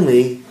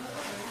finally,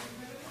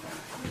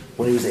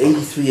 when he was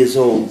 83 years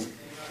old,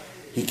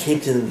 he came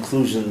to the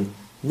conclusion,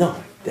 no,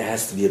 there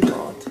has to be a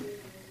God.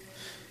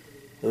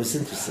 It was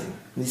interesting.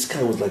 And this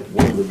guy was like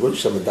one of the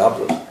Rosh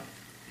Hashanah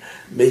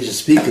major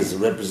speakers that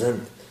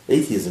represent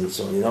atheism and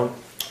so on,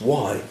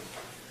 Why?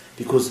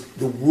 Because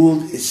the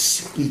world is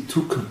simply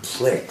too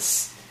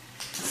complex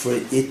for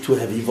it to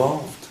have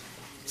evolved.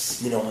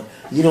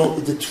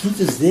 The truth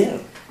is there.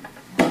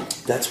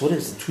 That's what it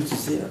is. The truth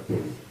is there.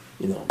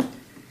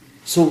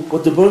 So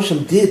what the Baruch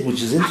Hashem did,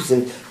 which is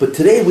interesting, but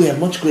today we have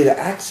much greater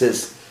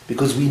access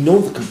because we know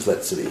the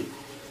complexity.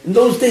 In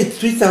those days,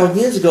 3,000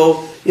 years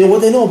ago,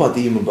 what they know about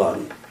the human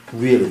body,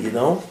 really,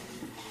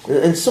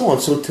 and so on.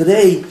 So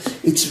today,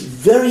 it's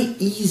very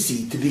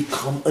easy to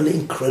become an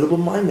incredible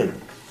mindman.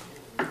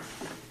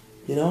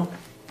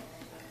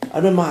 I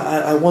remember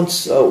I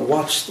once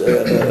watched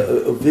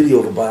a video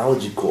of a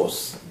biology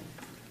course.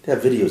 They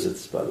have videos of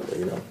this, by the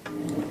way,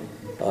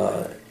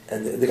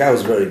 and the guy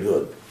was very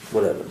good,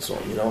 whatever, and so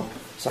on,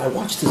 So I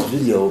watched this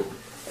video,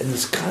 and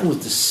this guy was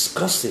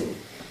discussing.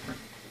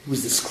 He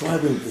was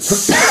describing the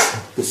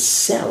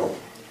cell.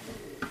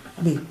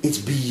 I mean, it's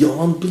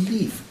beyond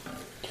belief.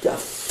 There are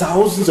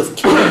thousands of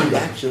chemical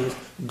reactions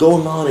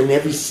going on in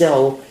every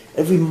cell,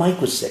 every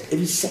microsecond,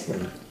 every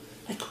second.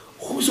 Like,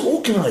 who's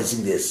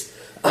organizing this?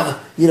 And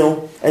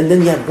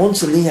then you have one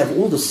cell, and then you have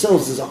all the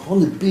cells. There's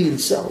 100 billion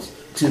cells.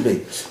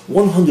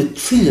 100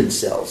 trillion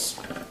cells.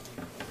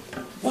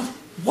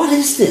 What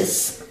is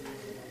this?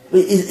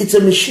 It's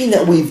a machine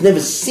that we've never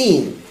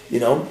seen,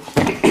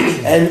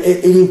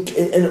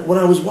 And when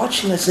I was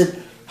watching, I said,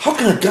 how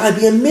can a guy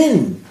be a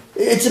min?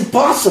 It's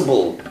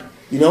impossible.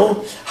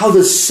 How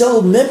the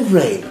cell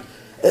membrane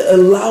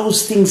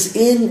allows things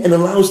in and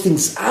allows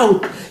things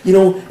out,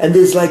 and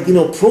there's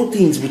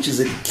proteins, which is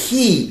a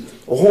key.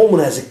 A hormone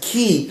has a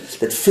key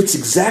that fits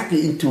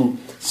exactly into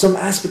some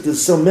aspect of the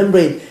cell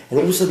membrane, and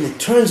all of a sudden it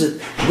turns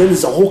it, and then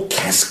there's a whole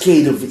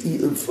cascade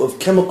of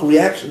chemical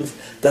reactions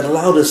that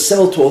allow the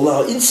cell to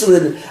allow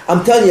insulin.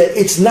 I'm telling you,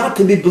 it's not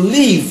to be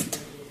believed.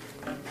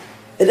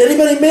 And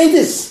anybody made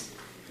this.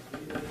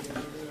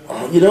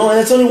 And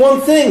that's only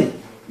one thing.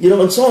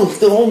 And so on.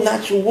 The whole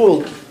natural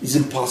world is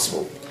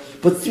impossible.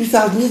 But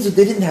 3,000 years ago,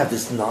 they didn't have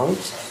this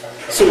knowledge.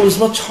 So it was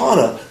much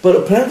harder. But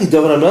apparently,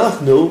 David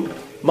HaMelech knew,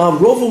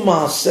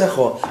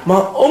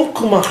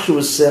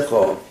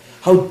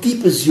 how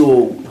deep is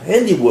your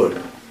handiwork?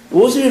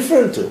 What was he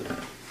referring to?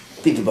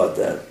 Think about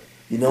that.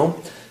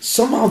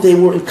 Somehow they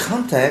were in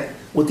contact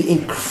with the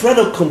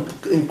incredible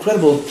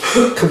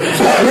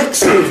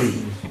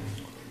complexity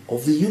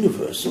of the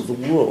universe, of the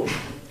world.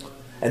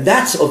 And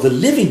that's of the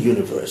living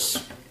universe.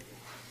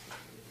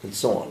 And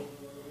so on.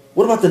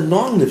 What about the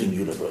non-living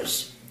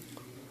universe?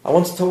 I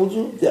once told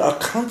you there are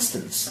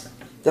constants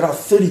that are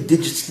 30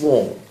 digits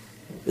long.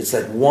 It's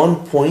like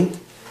 1 point,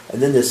 and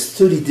then there's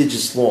 30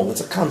 digits long. It's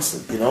a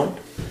constant,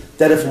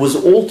 that if it was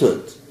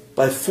altered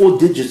by 4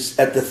 digits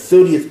at the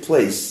 30th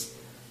place,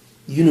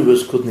 the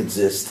universe couldn't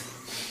exist.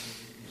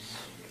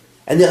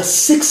 And there are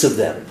 6 of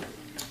them.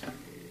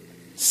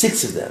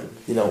 6 of them.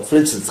 For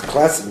instance, the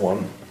classic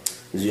one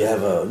is you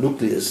have a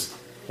nucleus,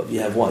 but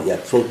you have what? You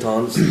have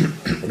protons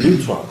and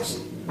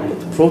neutrons. But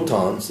the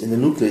protons in the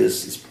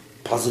nucleus is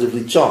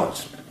positively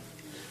charged.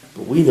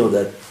 But we know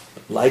that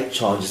like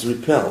charge is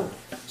repelled.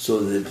 So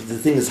the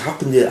thing is, how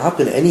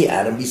can any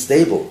atom be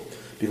stable?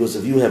 Because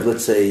if you have,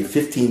 let's say,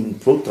 15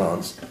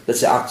 protons,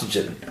 let's say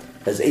oxygen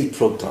has 8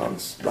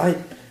 protons, right?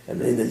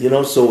 And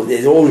so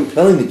they're all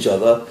repelling each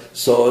other.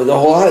 So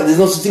there's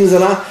no such thing as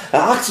an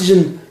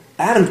oxygen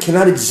atom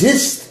cannot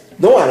exist.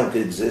 No atom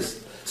can exist.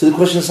 So the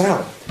question is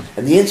how?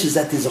 And the answer is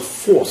that there's a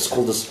force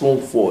called a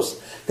strong force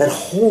that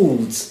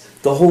holds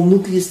the whole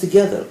nucleus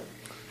together.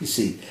 You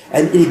see,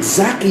 and it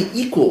exactly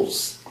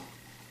equals,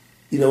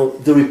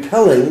 the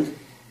repelling.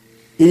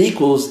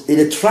 It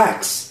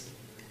attracts.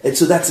 And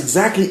so that's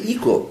exactly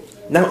equal.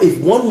 Now, if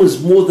one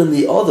was more than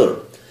the other,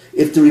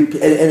 and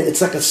it's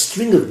like a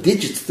string of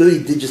digits,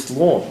 30 digits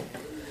long.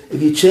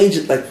 If you change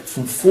it like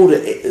from 4 to,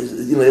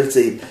 let's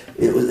say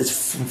it's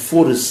from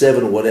 4 to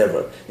 7 or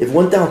whatever. If it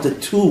went down to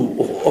 2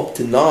 or up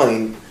to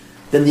 9,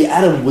 then the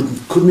atom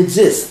couldn't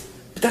exist.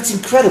 But that's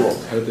incredible.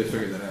 How did they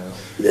figure that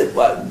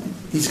out?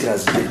 These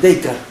guys,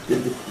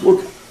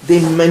 they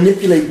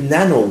manipulate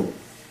nano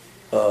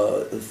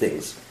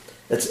things.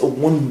 That's a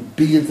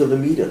 1/1000th of a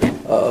meter,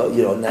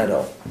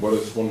 nano. What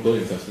does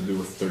 1/100000th have to do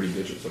with 30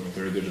 digits?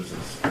 30 digits is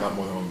a lot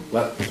more than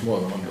 1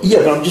 billion. Yeah,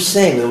 but I'm just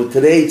saying,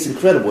 today it's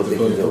incredible what they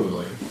can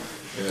do.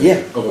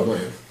 Yeah. Over a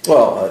billion.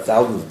 Well,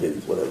 thousands of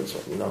billions, whatever,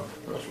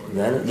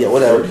 Yeah,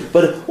 whatever.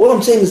 But what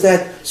I'm saying is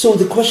that, so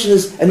the question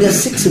is, and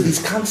there's 6 of these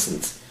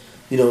constants.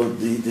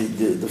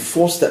 The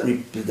force that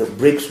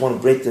breaks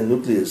the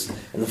nucleus,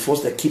 and the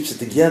force that keeps it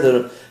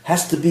together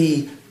has to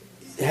be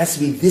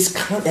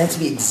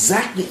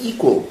exactly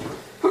equal.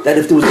 That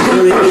if there was a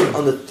variation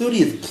on the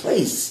 30th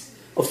place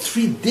of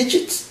 3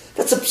 digits,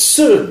 that's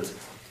absurd.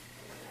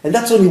 And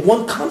that's only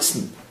one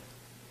constant.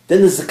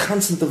 Then there's the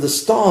constant of the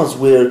stars,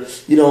 where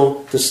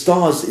the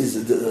stars is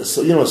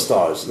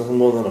stars, nothing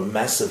more than a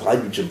massive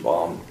hydrogen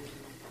bomb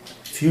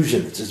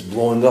fusion. It's just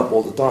blowing up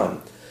all the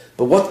time.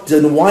 But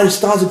why do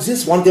stars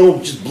exist? Why don't they all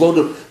just blow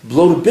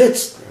to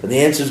bits? And the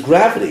answer is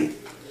gravity.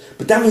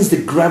 But that means the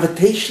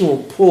gravitational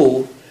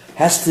pull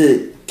has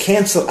to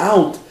cancel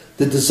out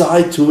the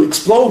desire to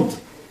explode.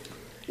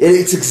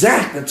 It's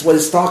exact. That's why the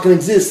star can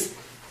exist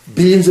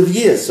billions of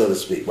years, so to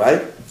speak,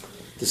 right?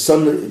 The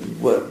sun,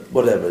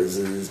 whatever,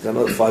 it's got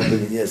another 5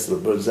 billion years till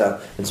it burns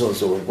out, and so on and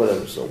so on,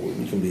 whatever. So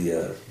we can be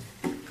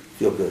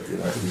feel good, you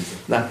know.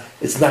 Now,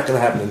 it's not going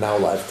to happen in our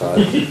lifetime.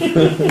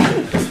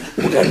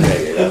 We're going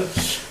to, you know.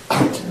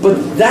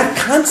 But that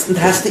constant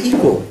has to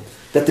equal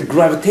that the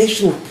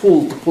gravitational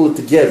pull to pull it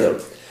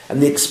together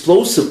and the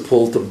explosive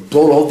pull to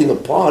blow the whole thing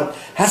apart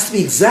has to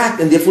be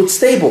exact and therefore it's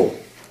stable.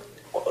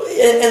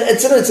 And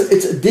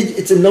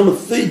it's a number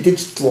 3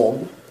 digits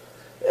long,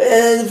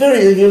 and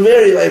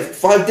very like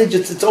 5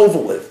 digits. It's over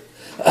with.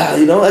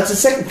 You know, that's the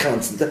second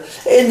constant.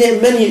 And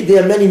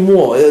there are many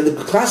more. The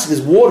classic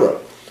is water.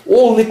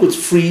 All liquids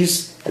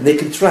freeze and they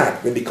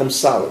contract. They become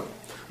solid.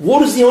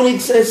 Water is the only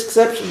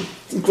exception.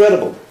 It's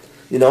incredible.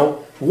 You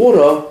know,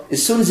 water,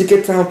 as soon as it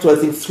gets down to, I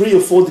think, 3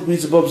 or 4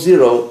 degrees above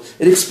zero,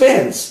 it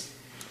expands.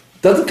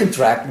 It doesn't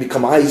contract and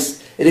become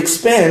ice. It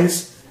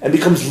expands and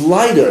becomes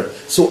lighter.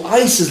 So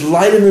ice is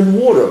lighter than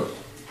water.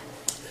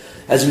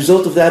 As a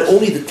result of that,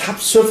 only the top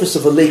surface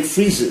of a lake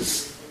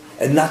freezes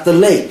and not the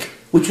lake,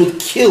 which would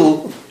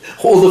kill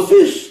all the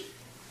fish.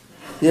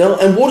 You know,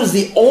 and water is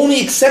the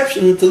only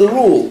exception to the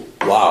rule.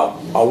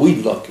 Wow, are we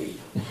lucky?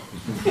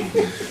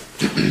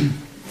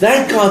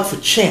 Thank God for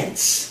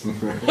chance and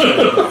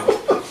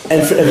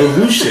for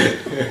evolution.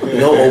 You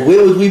know, or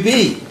where would we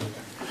be?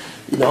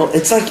 You know,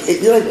 it's like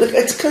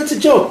it's kind of a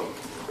joke.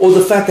 Or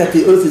the fact that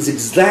the Earth is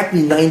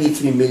exactly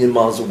 93 million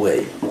miles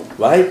away,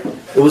 right?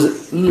 It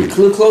was a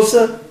little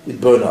closer, we'd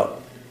burn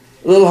up.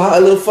 A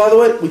little farther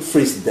away, we'd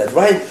freeze to death,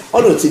 right? Oh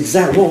no, it's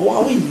exact. Well, why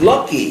are we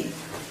lucky?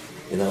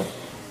 You know.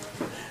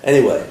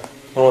 Anyway,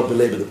 I don't want to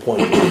belabor the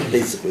point,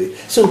 basically.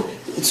 So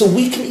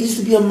we can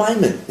easily be a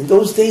Maimon. In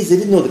those days, they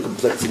didn't know the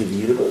complexity of the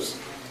universe.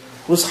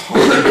 It was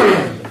hard to be a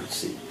Maimon, you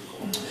see.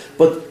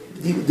 But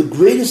the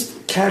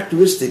greatest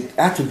characteristic,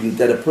 attribute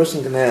that a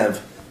person can have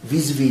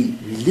vis-a-vis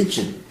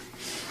religion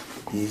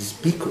is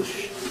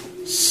bikush,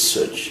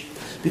 search.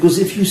 Because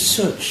if you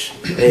search,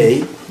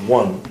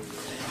 one,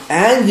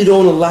 and you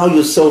don't allow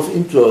your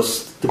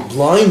self-interest to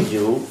blind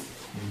you,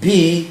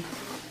 B,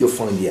 you'll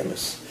find the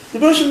emes. The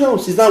Bereshit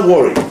knows, he's not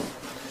worried.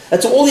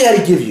 That's all he had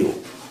to give you.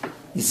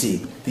 You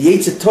see, the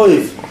Yetzer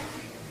Tov,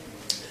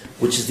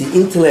 which is the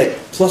intellect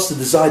plus the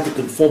desire to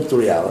conform to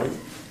reality,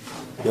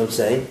 you know what I'm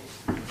saying?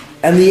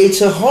 And the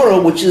Yetzer Hara,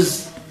 which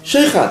is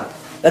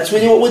Sheikhat. That's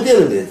really what we're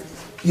dealing with.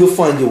 You'll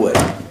find your way,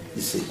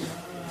 you see.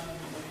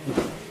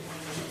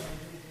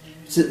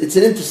 It's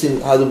an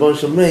interesting how the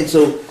Bereshit made.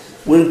 So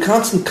we're in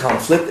constant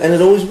conflict, and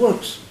it always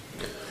works.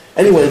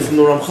 Anyway, from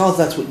the Ramchal,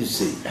 that's what you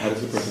see. How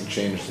does the person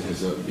change to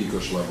his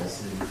bikush level?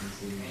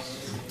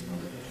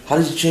 How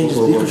does he change his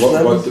bikush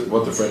level?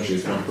 What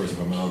differentiates one person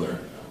from another?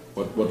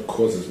 What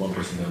causes one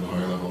person to have a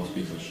higher level of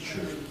bikush?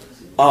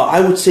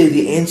 I would say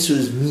the answer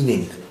is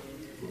meaning.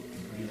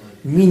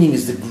 Meaning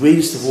is the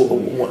greatest of all.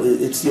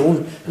 It's the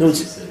only. No,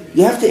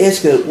 you have to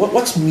ask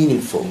what's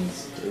meaningful.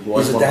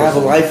 Is it to have a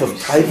life of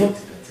taiva,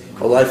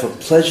 a life of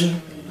pleasure,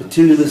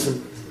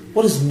 materialism?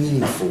 What is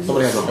meaningful?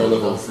 Somebody has a higher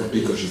level of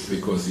bikush is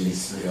because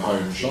he's higher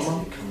in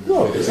neshama.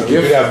 No, it's a You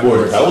gift. could have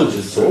more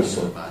intelligence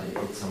also.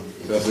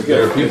 That's a gift.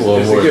 There are people who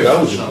are It's more a gift.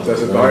 intelligent.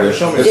 That's a higher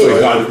neshama. That's why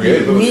God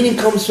created them. meaning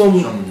comes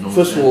from,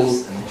 first of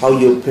all, how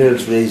your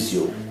parents raised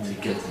you.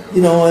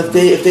 You know, if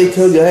they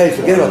tell you, hey,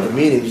 forget about the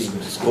meaning,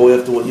 just go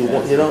after what you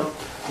want. You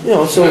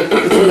know. So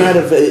it's a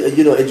matter of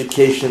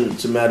education.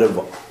 It's a matter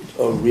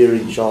of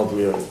rearing, child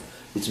rearing.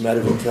 It's a matter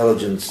of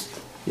intelligence.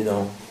 You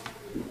know.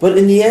 But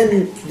in the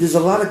end, there's a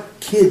lot of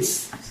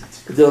kids,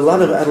 there are a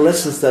lot of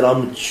adolescents that are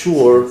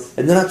mature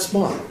and they're not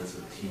smart.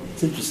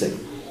 It's interesting.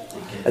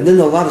 And then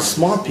there are a lot of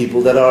smart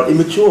people that are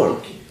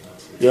immature.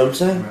 You know what I'm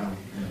saying?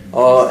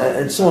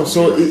 And so on.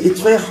 So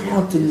it's very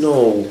hard to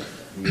know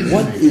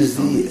what is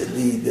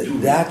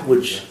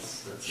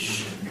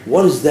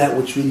what is that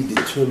which really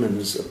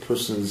determines a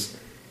person's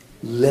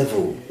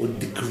level or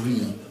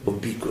degree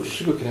of bikush.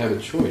 People can have a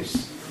choice.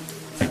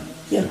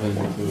 Yeah.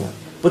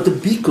 But the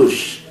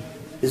bikush,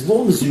 as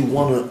long as you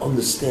want to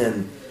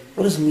understand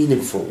what is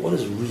meaningful, what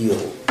is real,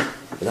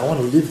 and I want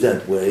to live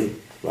that way,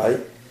 right?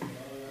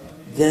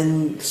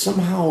 Then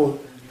somehow,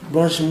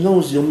 Hashem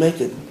knows you'll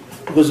make it.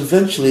 Because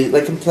eventually,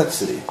 like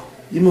complexity,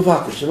 you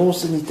mavakish, and all of a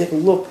sudden you take a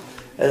look,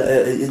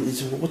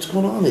 it's, what's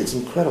going on? It's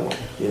incredible,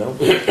 you know?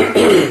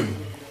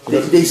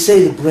 they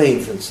say the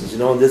brain, for instance, you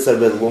know, and this I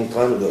read a long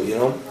time ago, you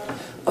know?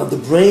 The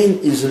brain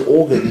is an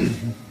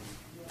organ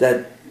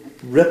that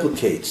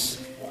replicates.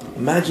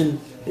 Imagine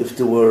if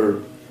there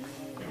were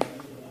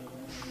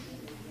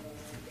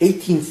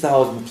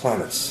 18,000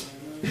 planets.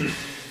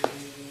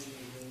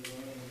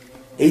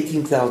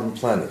 18,000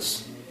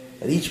 planets.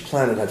 And each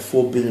planet had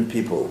 4 billion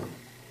people.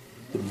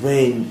 The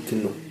brain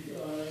can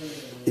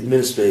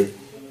administrate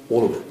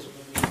all of it.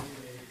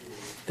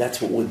 That's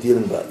what we're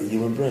dealing about, the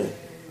human brain.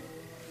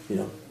 You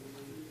know.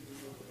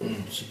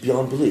 It's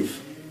beyond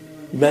belief.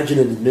 Imagine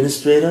an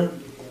administrator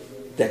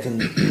that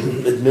can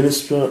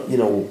administer,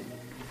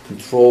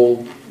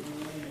 control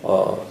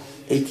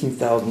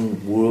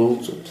 18,000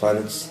 worlds or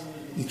planets,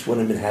 each one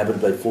of them inhabited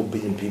by 4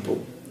 billion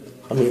people.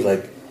 I mean,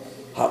 like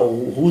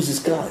Who's this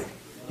guy?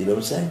 You know what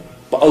I'm saying?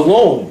 But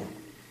alone,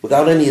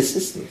 without any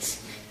assistance.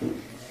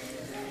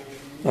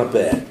 Not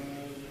bad.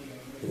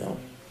 You know?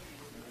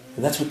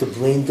 And that's what the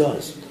brain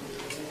does.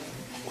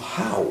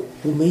 How?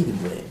 Who made the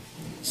brain?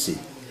 See?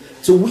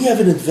 So we have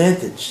an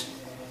advantage,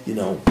 you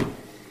know.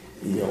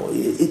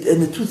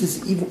 And the truth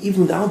is,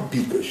 even without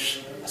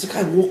Bikush, as a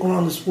guy walk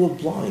around this world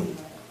blind.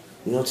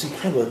 You know, it's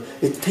incredible.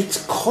 It takes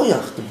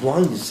koyach to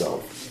blind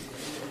yourself.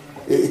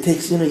 It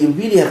takes, you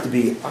really have to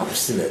be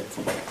obstinate,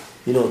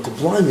 to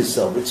blind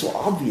yourself. It's so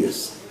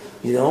obvious,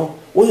 All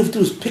you have to do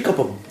is pick up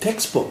a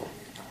textbook,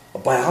 a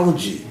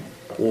biology,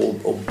 or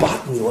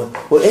botany,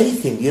 or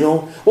anything,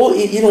 Or,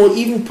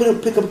 even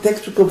pick up a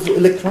textbook of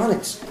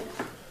electronics.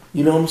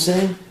 You know what I'm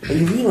saying? And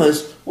you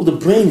realize, the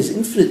brain is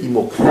infinitely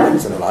more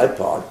complex than an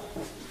iPod.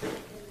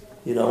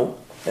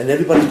 And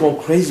everybody's going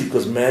crazy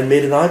because man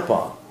made an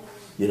iPod,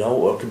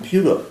 or a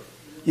computer.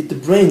 Yet the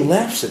brain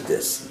laughs at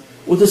this,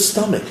 or the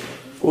stomach,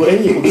 or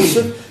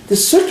the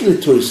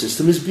circulatory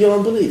system is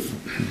beyond belief.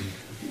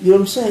 You know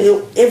what I'm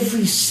saying?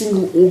 Every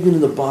single organ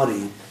in the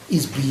body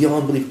is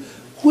beyond belief.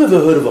 Who ever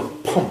heard of a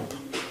pump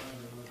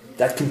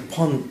that can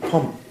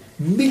pump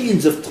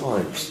millions of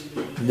times,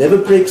 never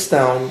breaks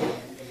down,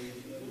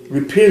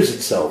 repairs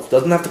itself,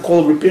 doesn't have to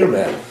call a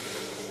repairman,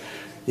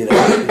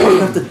 doesn't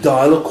have to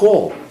dial a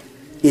call.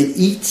 It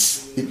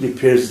eats, it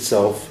repairs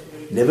itself,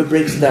 never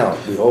breaks down,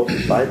 we hope,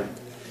 right?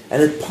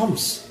 And it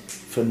pumps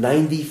for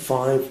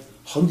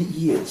 9,500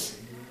 years.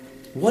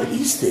 What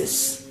is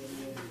this?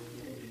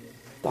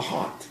 The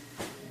heart.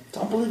 It's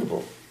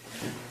unbelievable.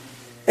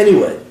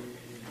 Anyway,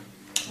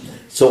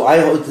 so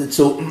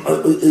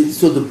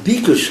the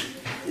bikush,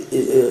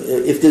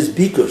 if there's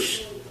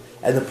bikush,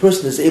 and the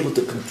person is able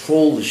to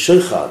control the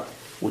sheikhad,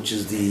 which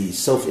is the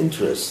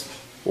self-interest,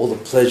 all the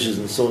pleasures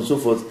and so on and so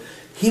forth,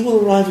 he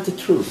will arrive at the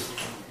truth.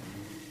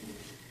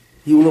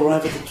 He will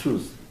arrive at the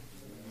truth.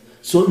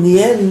 So in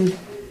the end,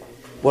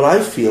 what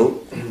I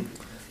feel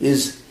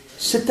is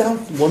sit down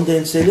one day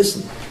and say,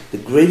 listen, the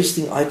greatest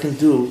thing I can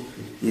do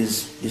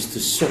is to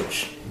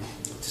search,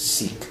 to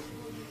seek.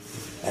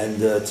 And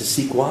to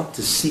seek what?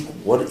 To seek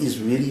what is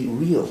really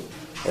real.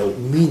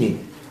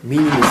 Meaning.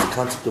 Meaning is the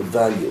concept of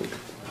value.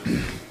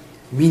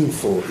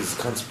 Meaningful is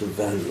the concept of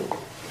value.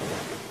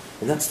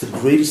 And that's the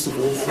greatest of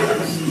all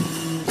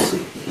things.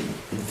 See?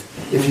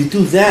 If you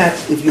do that,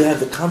 if you have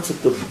the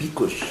concept of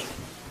bikush,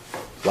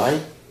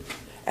 right?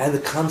 And the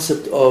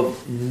concept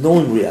of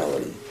knowing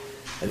reality,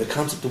 and the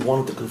concept of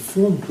wanting to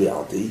conform to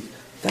reality,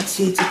 that's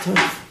Yetzer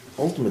Tov,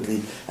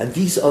 ultimately. And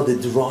these are the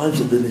drives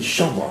of the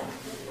neshama.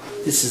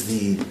 This is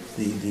the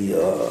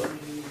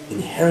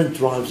inherent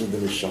drives of the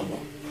neshama.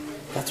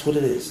 That's what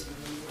it is.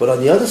 But on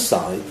the other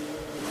side,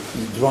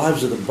 the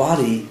drives of the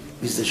body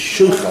is the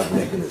sheikhad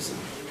mechanism.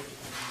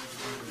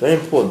 Very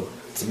important.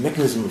 It's a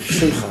mechanism of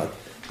sheikhad.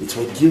 It's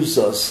what gives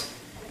us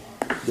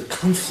the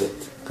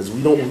conflict, because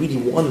we don't really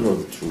want to know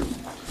the truth.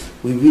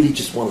 We really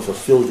just want to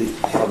fulfill the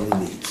bodily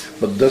needs.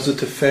 But does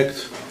it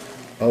affect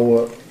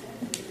our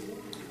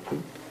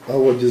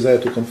desire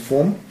to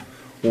conform,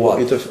 or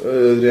What? it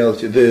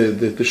reality,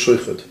 the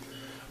sheikhad,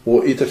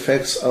 or it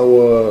affects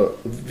our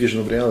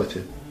vision of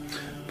reality?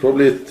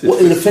 Probably it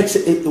affects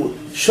it.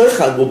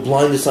 Sheikhad will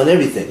blind us on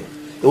everything.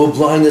 It will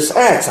blind us.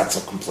 It's not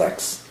so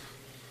complex.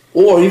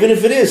 Or even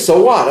if it is,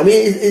 so what? I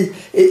mean,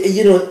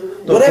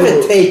 whatever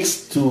it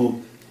takes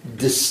to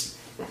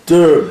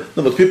disturb.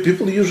 No, but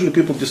people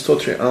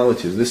distort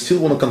realities. They still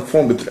want to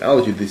conform with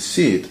reality. They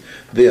see it.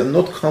 They are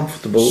not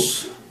comfortable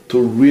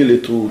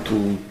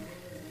to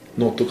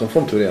not to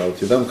conform to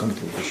reality. They're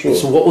uncomfortable for sure.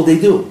 So what will they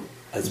do?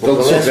 They'll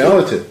distort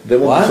reality. They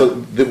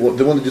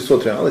want to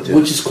distort reality.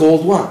 Which is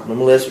called what?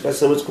 Remember last week I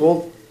said what it's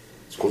called?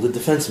 It's called the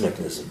defense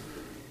mechanism.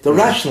 To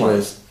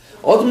rationalize.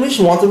 All the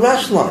mission want to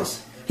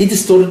rationalize. He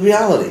distorted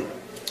reality.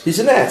 He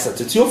said,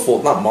 it's your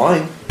fault, not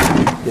mine.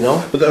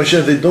 But I'm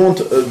sure they don't.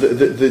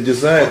 The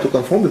desire to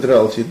conform with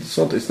reality,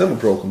 it's never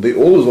broken. They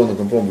always want to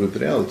conform with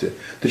reality.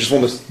 They just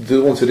want to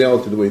see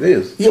reality the way it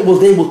is. Yeah, well,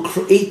 they will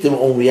create their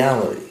own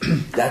reality.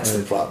 That's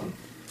the problem.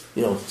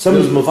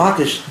 Someone's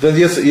mavakish. Then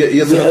Yetzer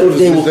Hatov is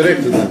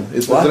misdirected. Then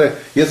it's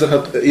Yetzer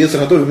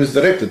Hatov is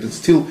misdirected. It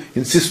still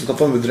insists on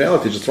conforming with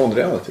reality, just wrong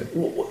reality.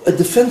 A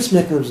defense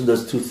mechanism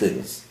does two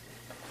things.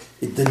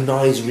 It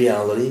denies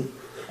reality,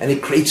 and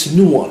it creates a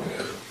new one.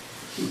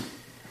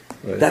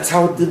 Right. That's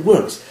how it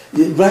works.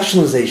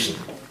 Rationalization,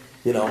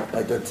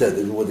 like I said,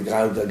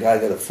 the guy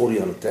got a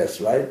 40 on the test,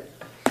 right?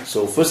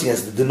 So first he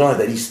has to deny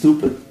that he's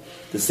stupid.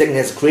 The second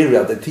has to create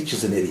reality that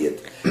teaches an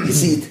idiot. You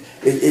see,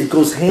 it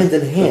goes hand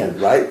in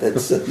hand, right?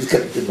 He's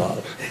got to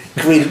deny,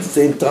 create at the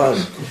same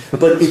time.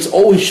 But it's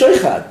always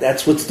sheikhad.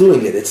 That's what's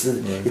doing it. It's a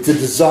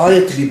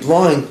desire to be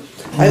blind.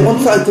 I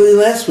told you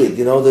last week,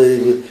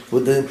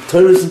 the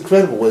Torah is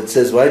incredible. It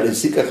says, right,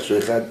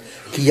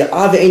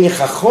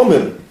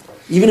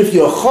 even if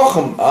you're a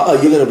chacham,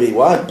 you're going to be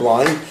what?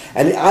 Blind.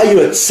 And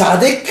you're a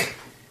tzaddik,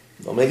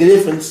 don't make a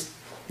difference.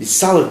 The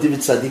salaf divid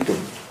tzaddikim.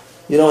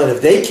 And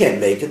if they can't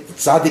make it, the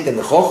tzaddik and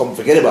the chacham,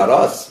 forget about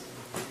us.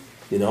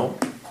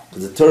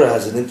 Because the Torah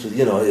has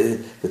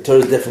the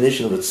Torah's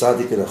definition of a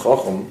tzaddik and a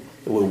chacham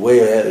We're way,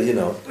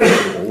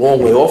 a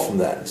long way off from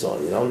that and so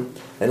on,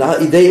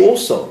 And they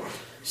also,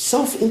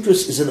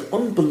 self-interest is an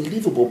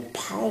unbelievable,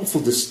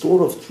 powerful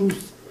distorter of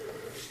truth.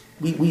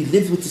 We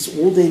live with this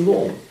all day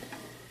long.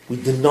 We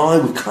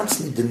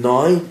constantly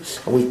deny,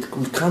 and we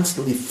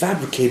constantly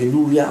fabricate a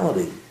new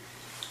reality,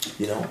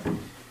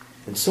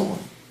 and so on.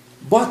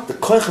 But the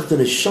koich of the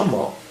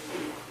neshama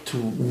to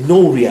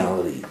know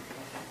reality,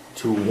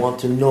 to want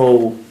to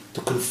know,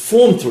 to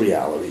conform to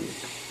reality,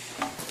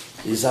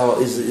 is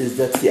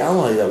that's the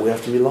ally that we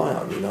have to rely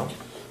on,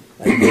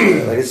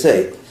 And like I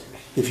say,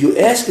 if you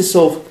ask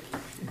yourself,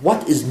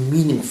 what is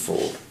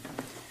meaningful,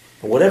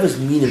 and whatever is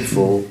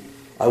meaningful,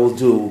 I will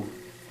do.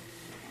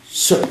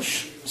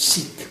 Search,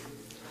 seek.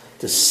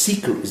 The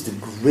seeker is the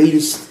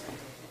greatest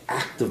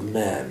act of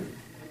man.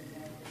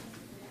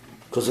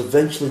 Because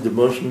eventually the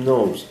Moshe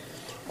knows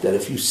that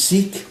if you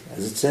seek,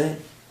 as it say,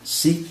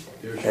 seek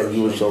and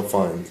you shall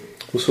find.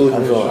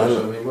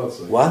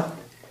 What?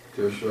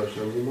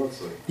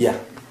 Yeah,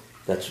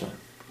 that's right.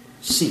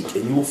 Seek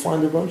and you will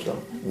find the Moshe.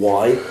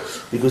 Why?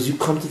 Because you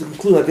come to the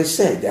conclusion, like I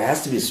said, there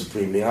has to be a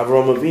supreme being,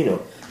 Avraham Avinu.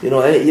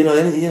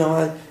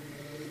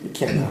 We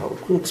can't know. We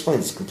couldn't explain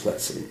this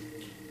complexity.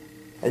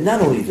 And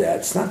not only that,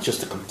 it's not just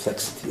the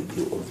complexity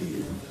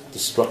of the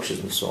structures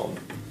and so on.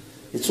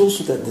 It's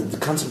also that the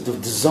concept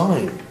of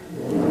design.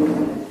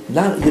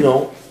 Not,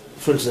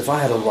 for instance, if I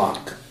had a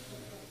rock,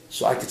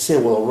 so I could say,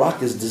 well, a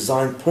rock is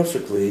designed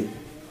perfectly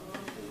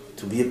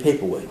to be a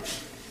paperweight.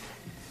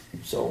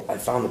 So I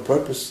found the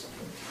purpose,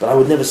 but I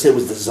would never say it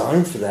was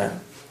designed for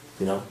that,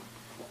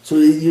 So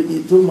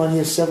you do mind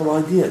here several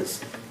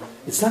ideas.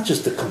 It's not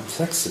just the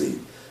complexity,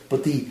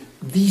 but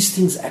these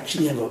things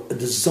actually have a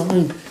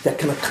design that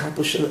can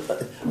accomplish an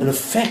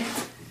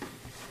effect,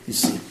 you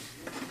see.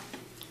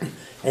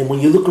 And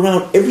when you look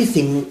around,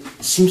 everything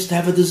seems to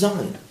have a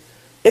design.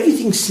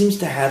 Everything seems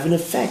to have an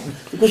effect.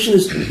 The question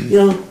is,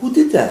 who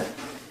did that?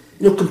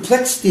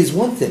 Complexity is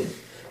one thing,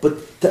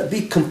 but to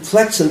be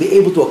complex and be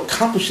able to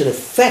accomplish an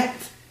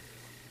effect,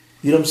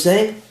 you know what I'm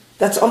saying?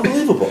 That's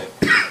unbelievable.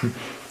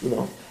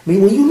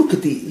 When you look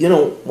at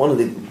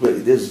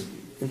there's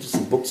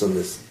interesting books on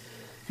this.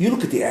 You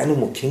look at the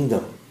animal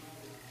kingdom,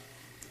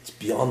 it's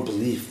beyond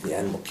belief, the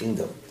animal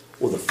kingdom,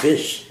 or the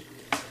fish.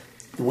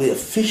 The way a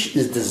fish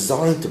is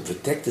designed to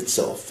protect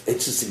itself,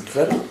 it's just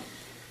incredible.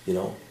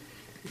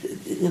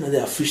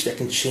 There are fish that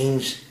can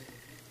change,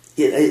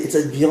 it's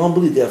beyond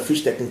belief, there are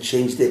fish that can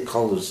change their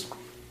colors,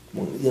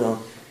 and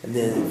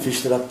then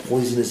fish that are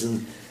poisonous,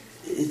 and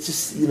it's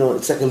just,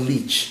 it's like a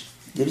leech.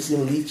 You ever seen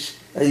a leech?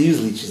 I use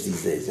leeches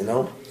these days,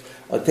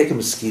 Or take a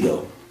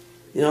mosquito,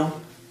 I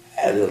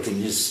don't think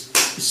you just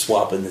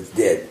swap and it's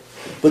dead.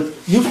 But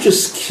you've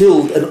just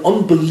killed an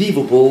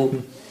unbelievable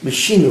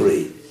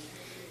machinery.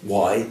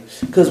 Why?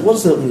 Because what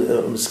does a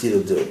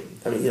mosquito do?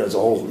 It's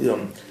all,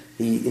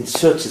 he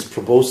inserts his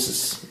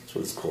proboscis, that's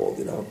what it's called,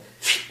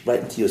 right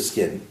into your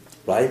skin,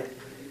 right?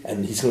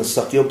 And he's going to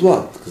suck your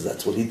blood, because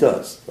that's what he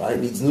does, right?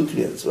 He needs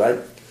nutrients, right?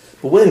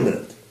 But wait a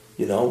minute,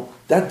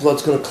 that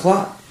blood's going to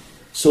clot.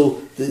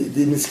 So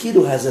the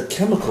mosquito has a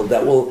chemical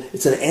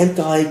it's an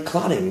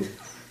anti-clotting,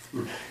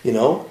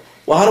 Well,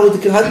 how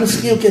did the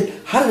mosquito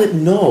how did it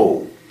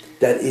know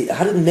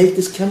how did it make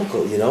this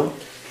chemical, does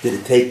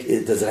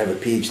it have a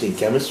PhD in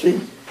chemistry?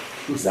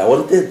 Is that what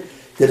it did?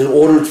 Did it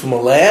order it from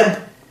a lab?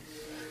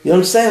 You know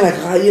what I'm saying?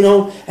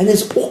 And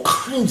there's all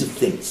kinds of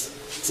things.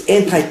 It's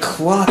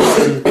anti-clot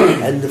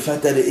and the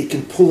fact that it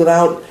can pull it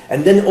out.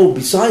 And then,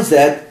 besides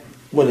that,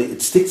 when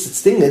it sticks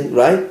its thing in,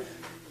 right,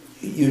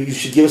 you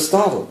should give a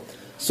startle.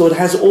 So it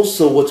has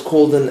also what's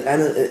called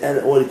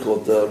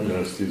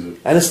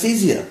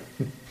anesthesia.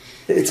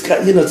 It's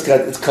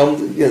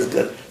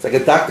like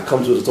a doctor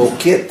comes with his whole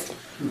kit.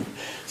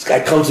 This guy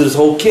comes with his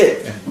whole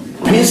kit.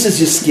 Pierces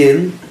your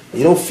skin.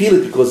 You don't feel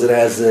it because it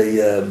has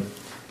a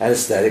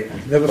anesthetic,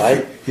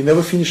 right? He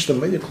never finished the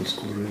medical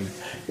school, really.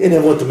 He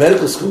never went to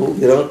medical school,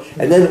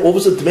 And then all of a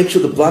sudden, to make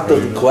sure the blood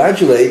doesn't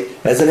coagulate,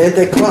 as an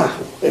anti-clot.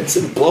 It's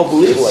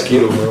unbelievable.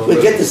 We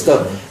get this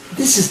stuff.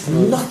 This is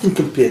nothing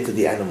compared to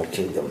the animal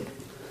kingdom.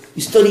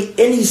 You study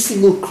any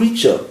single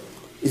creature,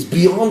 it's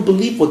beyond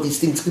belief what these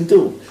things can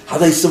do, how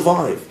they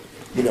survive.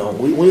 We don't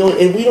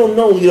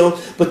know,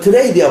 But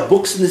today there are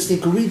books in this, you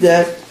can read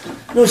that.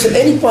 So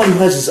anybody who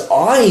has his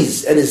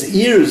eyes and his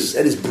ears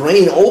and his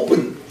brain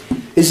open,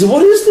 he says,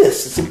 what is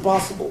this? It's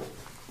impossible.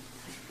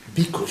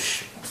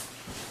 Bikush.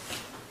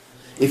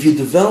 If you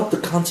develop the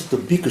concept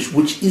of Bikush,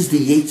 which is the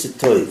Yetzer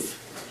Tov,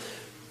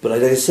 but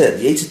like I said,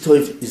 the Yetzer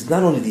Tov is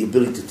not only the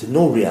ability to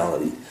know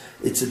reality,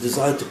 it's a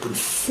desire to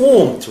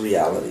conform to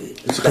reality.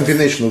 It's a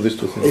combination of these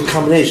two things. A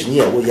combination,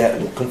 yeah. Well,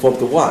 conform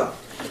to what?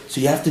 So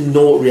you have to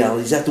know what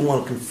reality is. You have to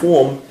want to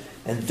conform,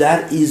 and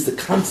that is the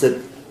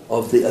concept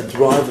of a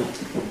drive.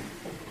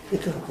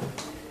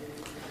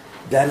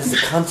 That is the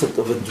concept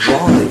of a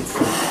drive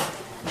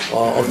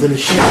of the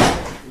neshama.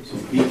 So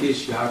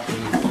Bikush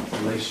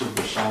Yaakov relationship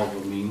with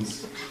Shalva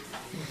means?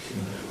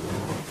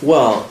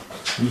 Well,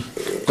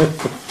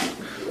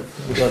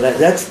 no,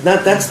 that's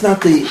not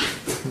the.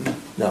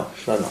 No.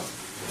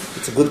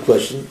 It's a good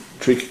question.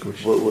 Tricky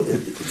question.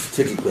 It's a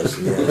tricky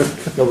question. Yeah.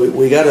 No,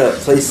 we got to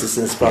place this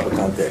in its proper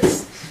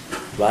context,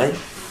 right?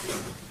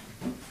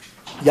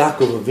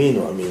 Yaakov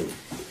Avinu, I mean,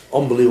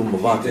 unbelievable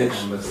Mavakesh.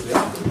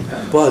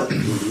 But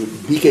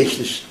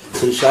Bikesh,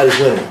 so the shot is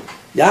winning.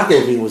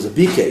 Yaakov Avinu was a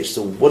Bikesh,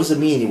 so what does it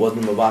mean he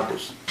wasn't a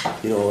Mavakesh?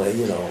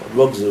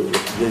 Rugs are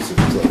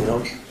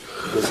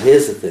because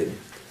here's the thing.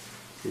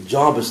 The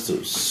job is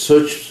to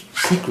search,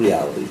 seek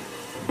reality,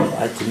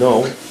 right, to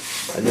know,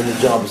 and then the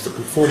job is to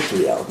conform to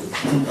reality.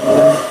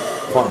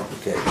 Fine,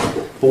 okay.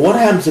 But what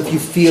happens if you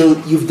feel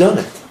you've done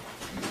it?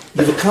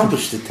 You've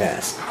accomplished the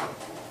task.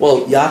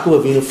 Well,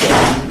 Yaakov Avinu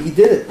felt he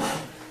did it.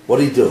 What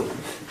did he do?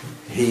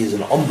 He is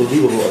an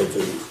unbelievable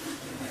Avinu.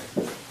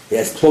 He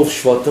has 12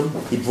 Shvatim.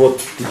 He brought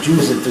the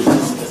Jews into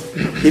existence.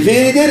 He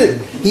figured he did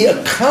it. He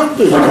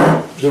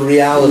accomplished the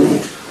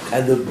reality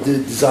and the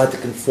desire to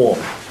conform.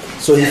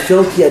 So he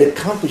felt he had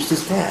accomplished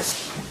his task.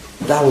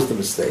 That was the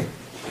mistake.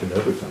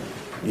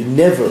 You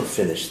never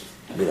finished.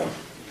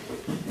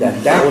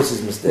 That was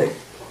his mistake.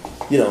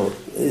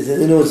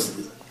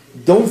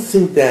 Don't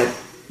think that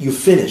you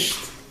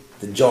finished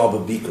the job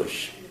of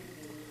Bikush,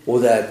 or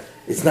that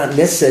it's not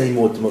necessary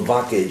anymore to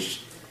Mavakesh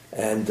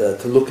and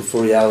to look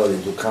for reality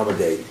and to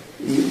accommodate.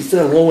 You still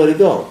have a long way to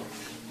go. You know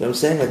what I'm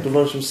saying? Like the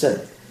Rosh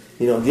said.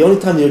 The only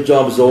time your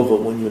job is over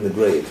when you're in the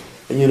grave,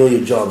 and you know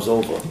your job's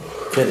over,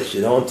 finished.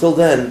 Until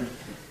then,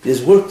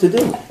 there's work to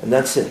do, and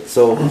that's it.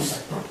 So,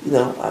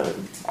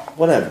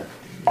 whatever.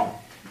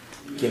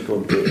 Can't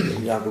go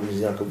Yaakov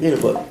is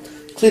Yaakov, but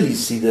clearly you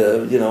see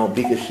the,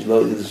 Bikush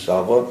the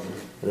Shava,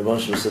 and the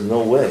Rosh said,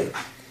 no way.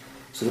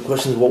 So the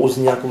question is, what was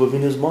in Yaakov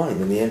Avinu's mind?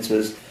 And the answer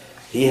is,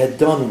 he had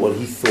done what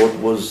he thought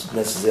was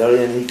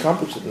necessary, and he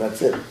accomplished it, and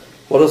that's it.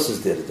 What else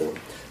is there to do?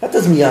 That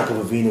doesn't mean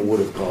Yaakov Avinu would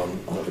have gone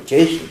on a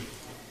vacation.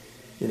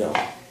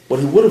 What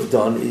he would have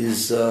done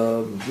is,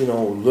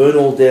 learn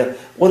all day,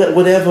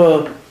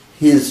 whatever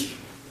his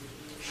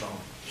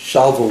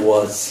shalva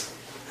was.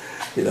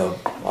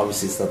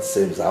 Obviously it's not the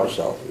same as our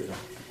shalva,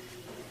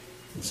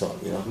 and so on,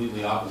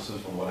 Completely opposite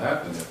from what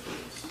happened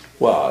afterwards.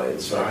 Well,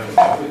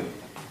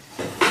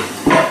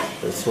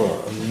 it's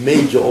a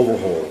major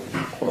overhaul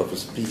of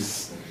his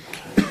piece,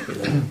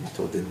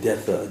 toward the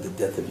death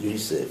of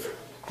Yosef,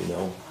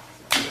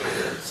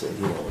 So,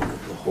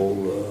 the whole,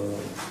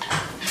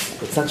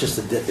 it's not just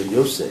the death of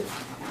Yosef,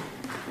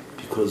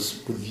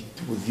 because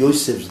with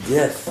Yosef's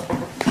death,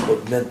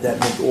 that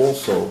meant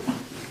also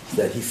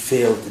that he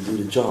failed to do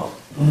the job,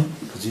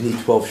 because you need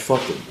 12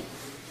 Shvatim,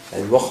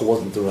 and Rachel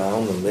wasn't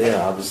around, and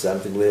Leah, obviously, I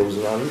don't think Leah was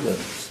around either,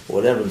 or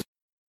whatever.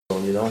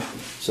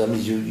 So that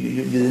means you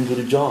didn't do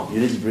the job. You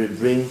didn't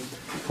bring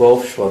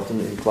 12 Shvatim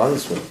in Klal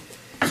Yisrael.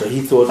 So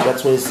he thought,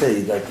 that's what he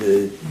said,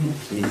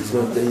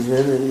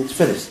 it's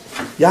finished.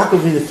 Yaakov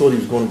Avinu thought he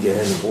was going to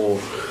get him,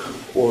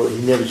 or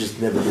he never did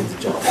the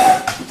job.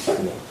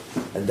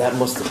 And that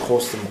must have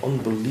cost him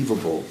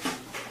unbelievable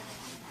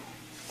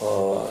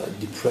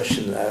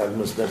depression,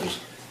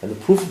 and the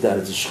proof of that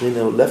is the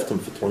Shekhinah left him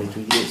for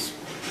 22 years.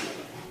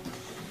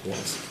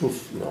 That's the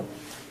proof,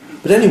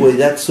 But anyway,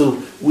 that's so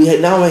we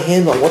had now a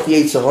handle on what the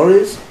Yetzer Hara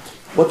is,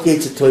 what the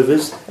Yetzer Tov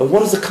is, and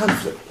what is the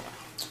conflict.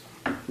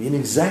 We're in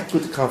exact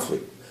with the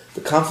conflict.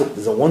 The conflict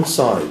is on one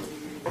side,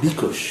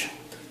 Bikush,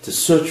 to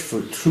search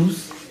for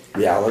truth,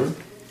 reality,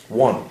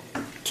 1.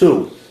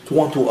 2, to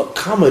want to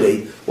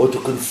accommodate or to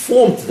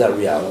conform to that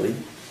reality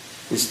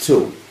is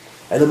 2.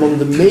 And among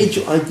the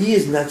major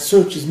ideas in that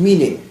search is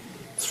meaning,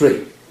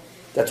 3.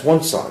 That's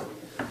one side.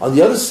 On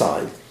the other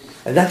side,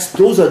 and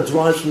those are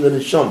drives from the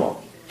neshama.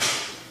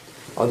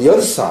 On the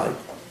other side,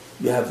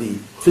 you have the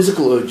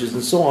physical urges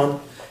and so on,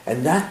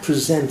 and that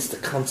presents the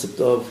concept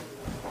of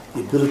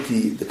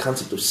the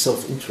concept of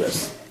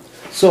self-interest.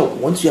 So,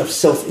 once you have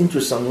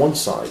self-interest on one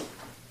side,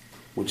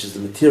 which is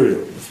the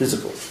material, the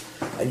physical,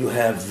 and you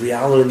have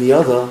reality on the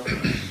other,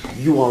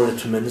 you are in a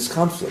tremendous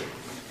conflict.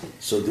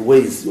 So the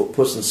way a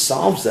person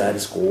solves that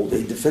is called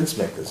a defense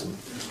mechanism,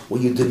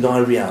 where you deny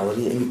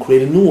reality and you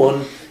create a new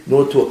one in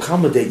order to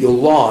accommodate your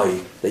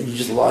lie, that you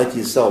just lie to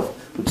yourself,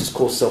 which is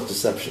called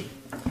self-deception.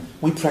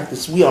 We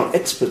are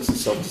experts in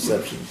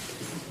self-deception.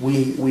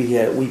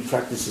 We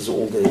practice this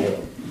all day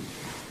long.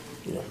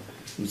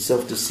 We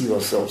self-deceive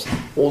ourselves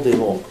all day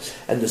long.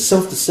 And the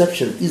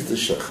self-deception is the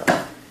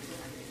shachar.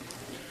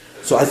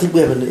 So I think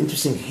we have an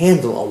interesting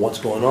handle on what's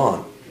going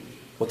on,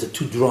 what the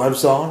two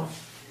drives are,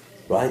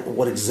 right? And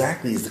what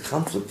exactly is the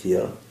conflict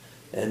here,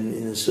 and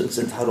in a certain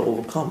sense, how to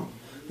overcome.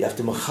 You have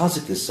to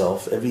machazik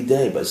yourself every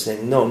day by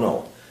saying,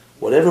 no,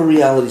 whatever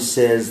reality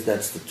says,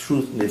 that's the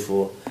truth, and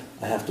therefore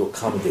I have to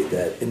accommodate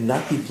that, and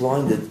not be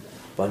blinded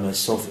by my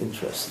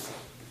self-interest,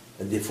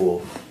 and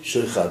therefore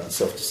sheikhad and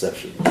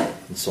self-deception,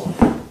 and so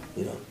on.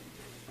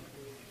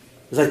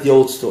 It's like the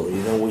old story,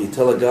 where you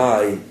tell a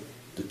guy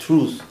the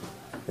truth,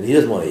 and he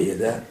doesn't want to hear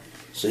that,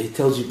 so he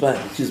tells you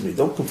back, excuse me,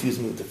 don't confuse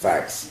me with the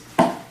facts.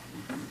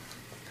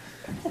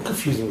 Don't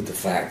confuse me with the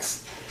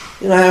facts.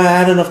 I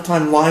had enough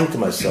time lying to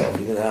myself.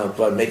 You're going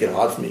to make it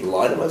hard for me to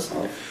lie to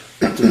myself?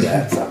 Don't do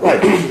that. It's not right.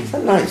 It's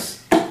not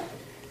nice.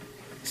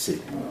 See?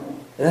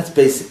 And that's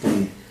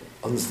basically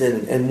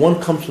Understanding, and one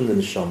comes from the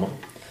neshama,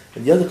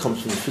 and the other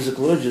comes from the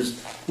physical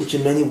urges, which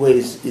in many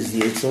ways is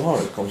the Yetzer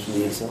Hara. It comes from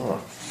the Yetzer Hara.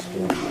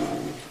 Yeah.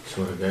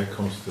 So when a guy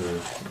comes to,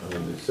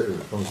 they say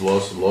it comes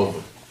loss of love.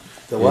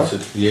 The what? The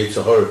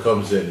Yetzer Hara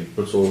comes in, he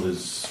puts all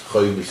his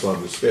chayvus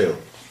on the scale.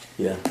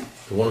 Yeah.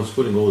 The one who's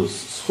putting all his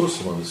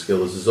chusim on the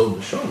scale is his own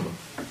neshama.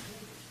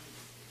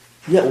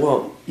 Yeah.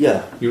 Well.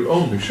 Yeah. Your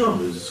own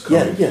neshama is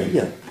Yeah. coming. Yeah.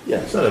 Yeah. Yeah.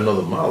 It's not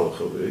another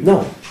malach over there.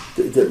 No.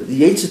 The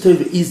Yetzer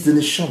Tov is the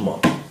neshama.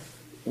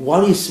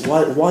 Why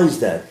is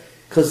that?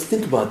 Because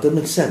think about it. That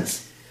makes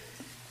sense.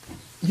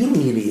 You don't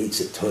need a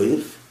Yetzer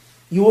Tov.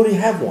 You already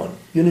have one.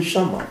 You're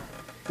neshama.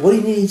 What do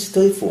you need a Yetzer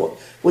Tov for?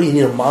 What do you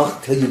need a malach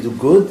to tell you to do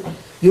good?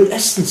 Your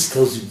essence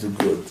tells you to do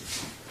good.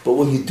 But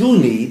what you do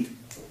need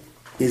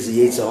is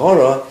the Yetzer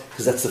Hara,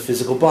 because that's the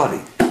physical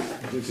body.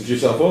 It's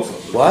yourself also.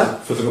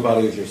 What? Physical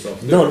body is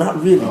yourself. No,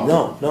 not really.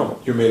 No.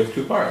 You're made of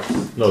two parts.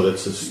 No,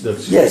 that's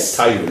Yes.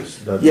 tyrus.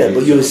 But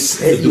your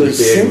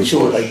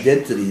essential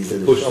identity is in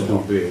the Push to do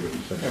neshama.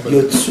 bad.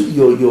 Your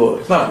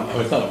It's not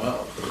a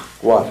mouth.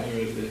 what?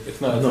 It's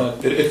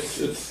not.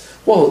 It's.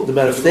 Well, the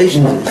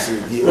manifestation is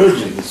the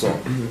urging and so on.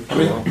 I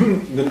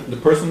mean, the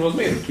person was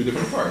made of two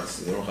different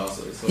parts. So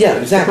Yeah,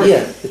 it's exactly. the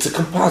Yeah, it's a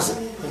composite.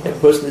 A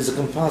person is a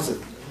composite.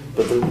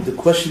 But the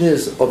question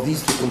is, of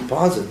these two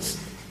composites,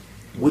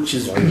 which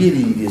is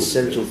really the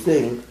essential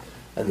thing,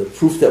 and the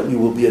proof that we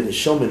will be a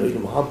neshama in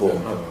Olam Haba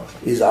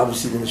is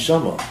obviously the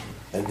neshama,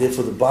 and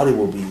therefore the body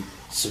will be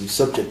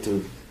subject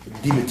to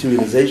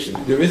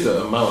dematerialization. There is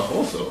a malach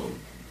also.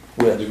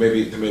 Where? There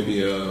may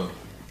be a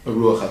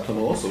ruach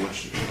hatama also,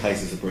 which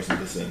entices a person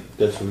to sin.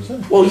 That's what I'm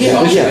saying. Well, yeah,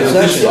 In addition- yeah. in So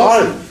that's addition- the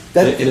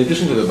origin. In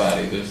addition to the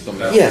body, there's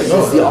something else. Yes,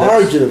 No, the that's-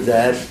 origin of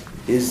that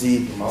is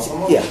the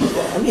yeah.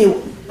 I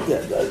mean, yeah.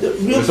 The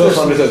real There's also question.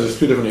 somebody says there's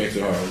two different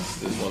Yetzer Haras.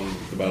 There's one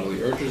the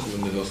bodily urges,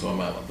 and then there's also a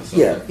malach.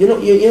 Yeah, you know,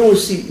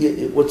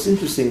 what's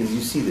interesting is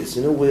you see this,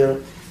 where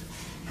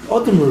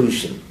Adam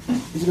Rishon,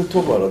 he's going to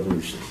talk about Adam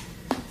Rishon,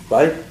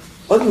 right?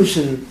 Adam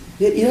Rishon,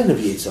 he didn't have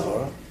Yetzer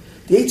Hara.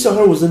 The Yetzer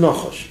Hara was the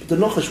Nachash, but the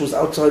Nachash was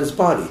outside his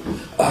body.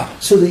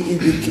 So the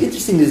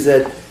interesting is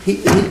that if he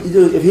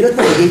didn't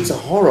have Yetzer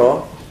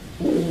Hara,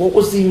 what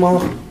was the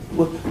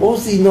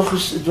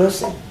Nachash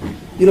addressing?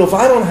 If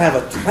I don't have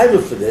a timer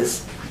for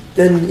this,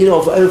 then,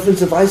 for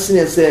instance, if I sit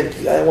there and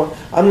say,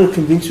 I'm going to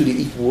convince you to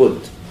eat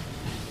wood.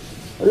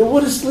 I mean,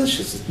 wood is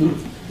delicious.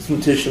 It's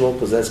nutritional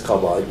because that's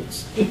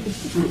carbohydrates. You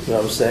know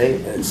what I'm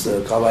saying? And it's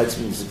carbohydrates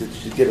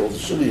means you get all the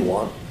sugar you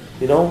want.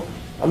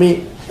 I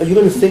mean, are you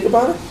going to think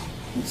about it?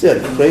 Say,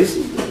 are you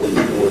crazy? What do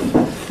you eat wood?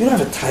 You don't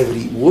have a time to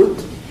eat wood,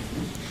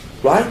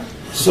 right?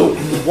 So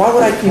why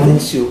would I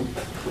convince you?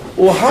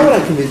 Or how would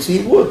I convince you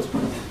to eat wood?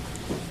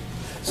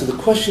 So the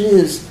question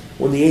is,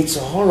 when the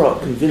Yetzer Hara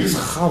convinced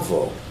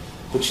Chava,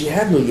 but she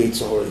had no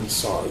Yetzer Hara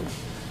inside,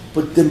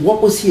 but then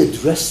what was he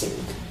addressing?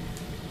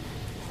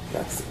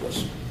 That's the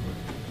question.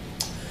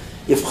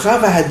 If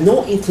Chava had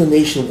no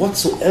inclination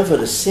whatsoever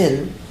to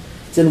sin,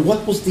 then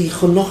what was the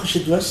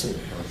Chonochash addressing?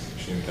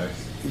 She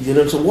enticed.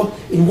 So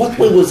in what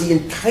way was he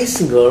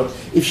enticing her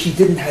if she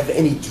didn't have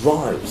any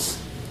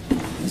drives?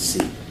 You see,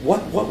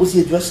 what was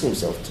he addressing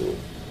himself to?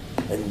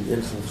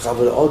 And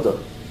Chava Adam.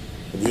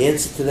 And the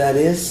answer to that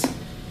is,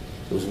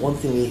 there was one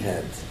thing he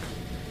had.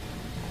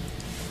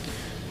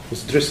 It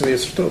was addressing the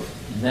Yetzer Tov.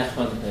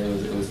 Nachman,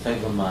 it was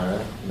Tegel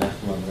Mara.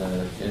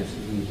 Nachman,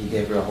 he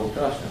gave her a whole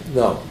drasha.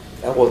 No,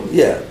 that wasn't.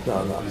 Yeah,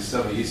 no.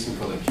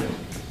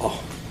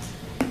 Oh,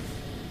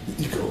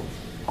 the ego.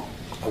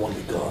 I want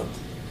to be God.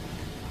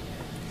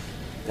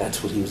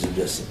 That's what he was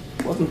addressing.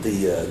 It wasn't the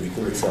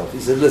ego itself. He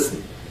said,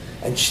 "Listen,"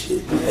 and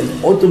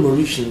Adam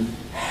Rishon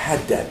had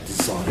that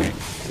desire.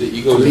 The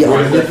ego To is be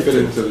where does that fit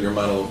omnipotent. into your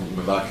model of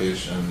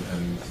Mavakesh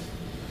and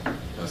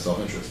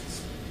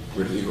self-interests?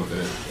 Where does the ego fit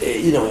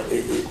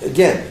in?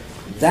 Again,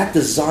 that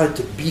desire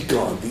to be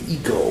God, the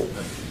ego,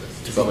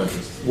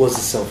 Self-interest. was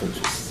the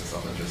self-interest.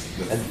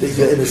 Self-interest. And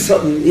the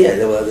Sutton,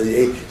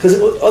 because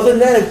other than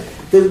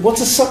that, what's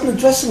a Sutton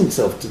addressing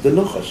himself to? The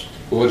Nachash.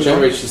 What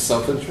generates the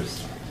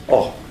self-interest?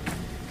 Oh,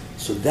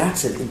 so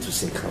that's an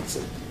interesting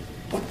concept.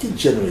 What did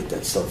generate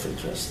that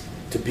self-interest?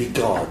 To be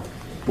God,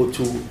 or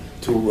to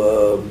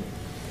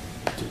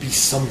be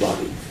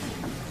somebody,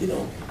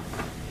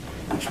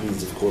 which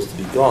means, of course, to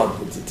be God,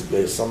 but to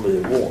be somebody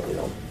more,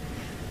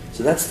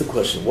 So that's the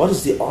question. What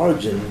is the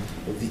origin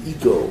of the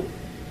ego,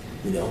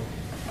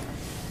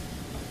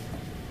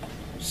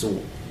 So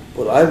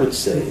what I would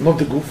say... Not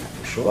the goof,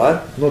 for sure.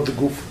 What? Not the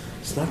goof.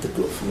 It's not the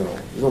goof, no.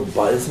 There's no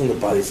body. It's not the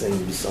body saying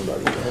to be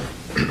somebody,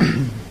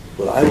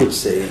 What I would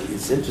say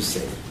is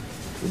interesting,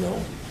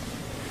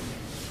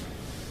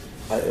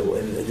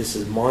 and this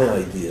is my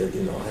idea,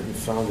 I haven't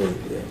found it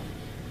anywhere,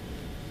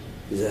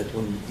 is that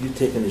when you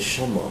take an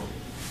neshama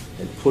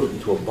and put it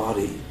into a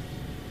body,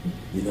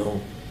 all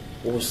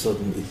of a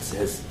sudden it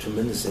has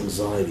tremendous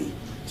anxiety.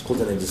 It's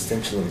called an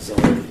existential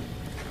anxiety,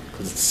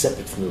 because it's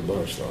separate from the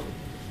Baruch Shalom.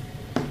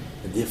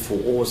 And therefore,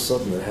 all of a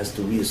sudden, it has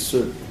to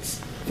reassert the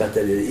fact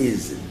that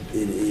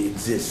it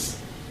exists.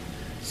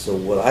 So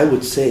what I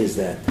would say is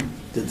that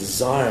the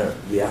desire,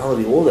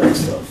 reality, all that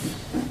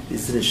stuff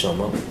is the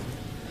neshama.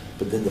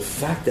 But then the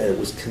fact that it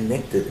was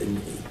connected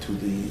to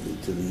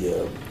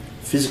the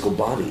physical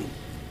body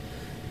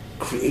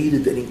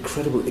created an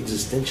incredible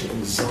existential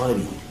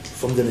anxiety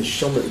from the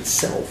neshama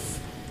itself.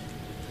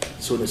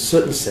 So in a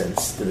certain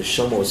sense, the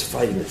neshama was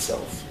fighting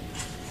itself.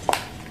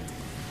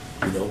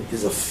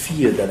 There's a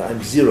fear that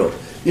I'm zero.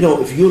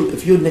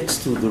 If you're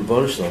next to the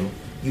Rebbeinu Shalom,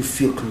 you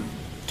feel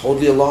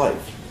totally alive.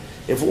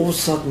 If all of a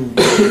sudden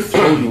they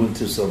throw you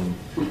into some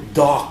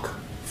dark,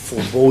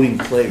 foreboding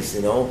place,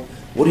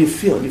 what do you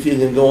feel? You feel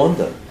you're going to go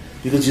under.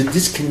 Because you're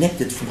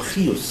disconnected from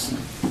Chiyus.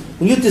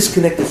 When you're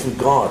disconnected from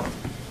God,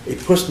 a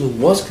person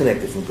who was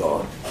connected from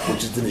God,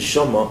 which is the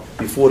neshama,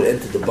 before it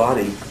entered the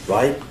body,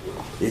 right?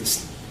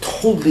 It's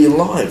totally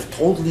alive,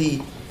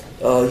 totally,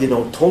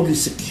 totally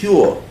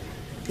secure.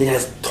 It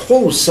has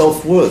total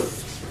self-worth.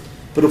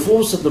 But if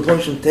all of a sudden the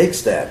person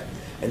takes that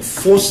and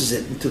forces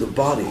it into the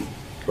body,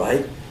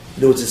 right?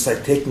 It's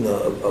like taking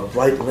a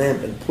bright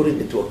lamp and putting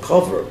it into a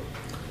cover.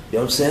 You know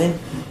what I'm saying?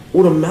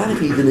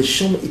 Automatically, the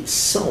neshama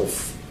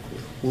itself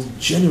will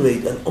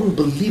generate an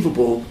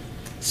unbelievable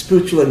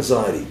spiritual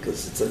anxiety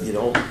because it's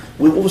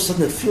where all of a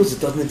sudden it feels it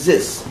doesn't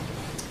exist.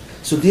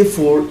 So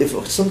therefore, if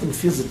something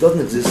feels it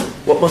doesn't exist,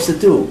 what must it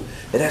do?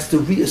 It has to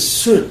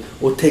reassert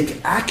or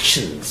take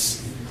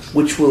actions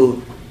which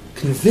will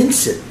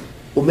convince it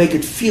or make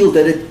it feel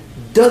that it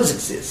does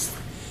exist.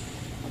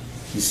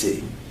 You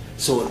see?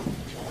 So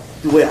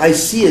the way I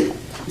see it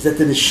is that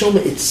the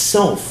neshama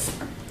itself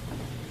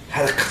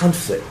had a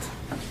conflict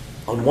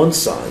on one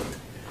side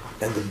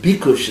and the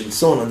bikush and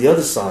so on the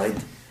other side,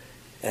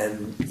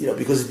 and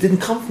because it didn't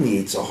come from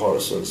the Yetzer Hara,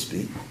 so to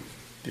speak,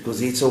 because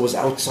the Yetzer Hara was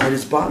outside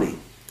his body.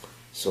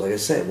 So like I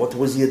said, what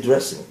was he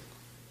addressing?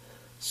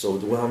 So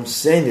what I'm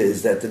saying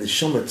is that the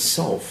neshama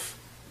itself,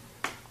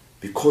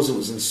 because it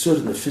was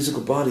inserted in the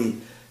physical body,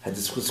 had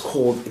this what's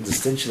called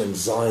existential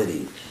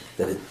anxiety,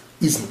 that it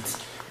isn't.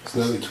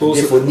 So the tools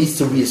therefore it needs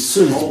to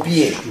reassert its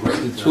being.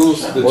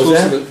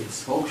 It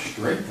spoke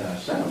straight to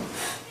Hashem.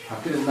 How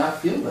could it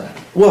not feel that?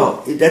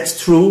 Well,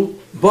 that's true,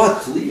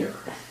 but Clear.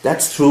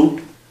 That's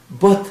true,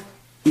 but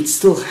it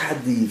still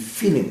had the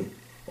feeling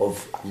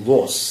of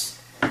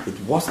loss. It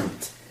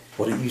wasn't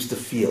what it used to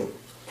feel.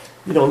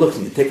 Look,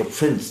 you take a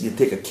prince, you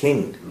take a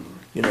king,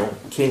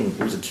 king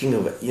who's a king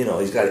of,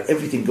 he's got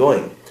everything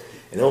going.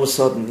 And all of a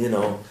sudden,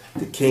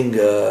 the king,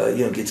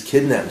 gets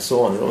kidnapped and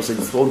so on, and all of a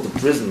sudden he's thrown into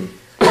prison.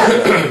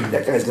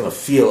 That guy's going to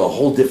feel a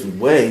whole different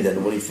way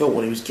than what he felt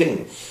when he was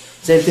king.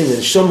 Same thing, the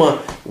neshama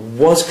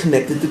was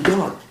connected to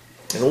God.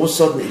 And all of a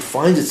sudden it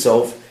finds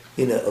itself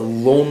in a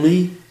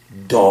lonely,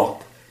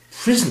 dark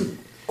prison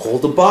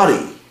called the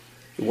body.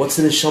 What's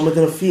the neshama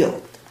going to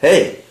feel?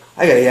 Hey,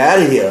 I got to get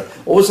out of here.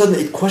 All of a sudden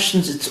it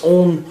questions its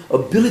own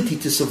ability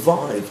to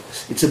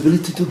survive, its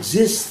ability to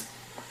exist.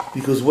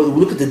 Because we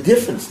look at the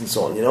difference and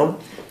so on,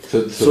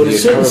 So in a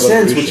certain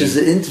sense, which is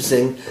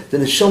interesting, the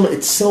neshama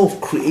itself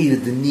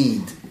created the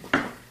need.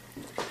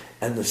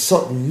 And the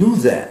Sultan knew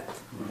that.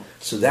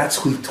 So that's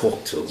who he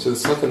talked to. So the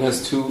Sultan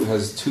has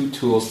two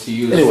tools to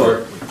use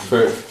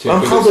for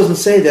Ramchal doesn't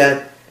say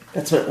that.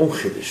 That's my own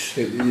chiddush.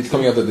 It's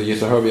coming out that the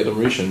Yetzer Hara B'Adam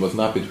Rishon was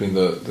not between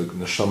the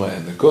neshama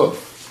and the guf,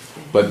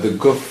 but the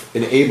guf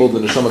enabled the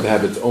neshama to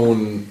have its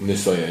own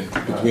nisayon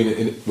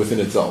within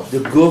itself. The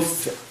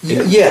guf,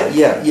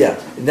 yeah.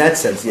 In that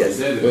sense, yes.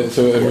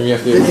 So you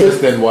have to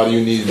understand why do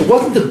you need. It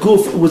wasn't the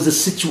guf; it was the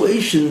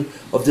situation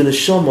of the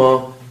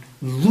neshama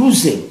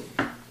losing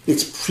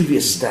its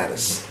previous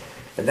status,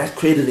 and that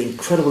created an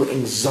incredible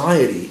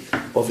anxiety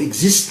of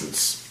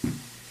existence.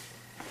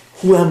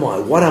 Who am I?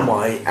 What am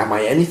I? Am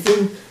I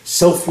anything?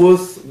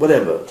 Self-worth?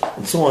 Whatever.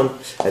 And so on.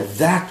 And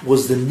that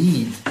was the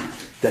need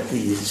that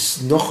the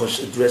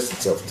Nochash addressed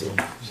itself to.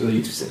 So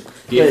interesting.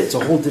 Yeah, it's a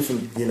whole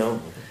different,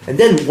 And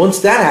then once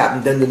that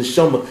happened, then the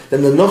Neshama,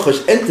 then the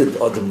Nochash entered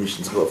Adam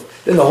Rishon's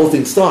Guf. Then the whole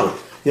thing started.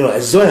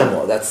 As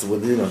Zoyama, that's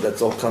what,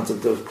 that's all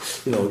concept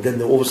of,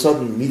 then all of a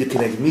sudden, Mida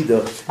connected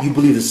Mida, you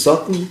believe the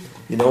Satan,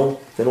 then all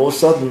of a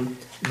sudden,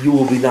 you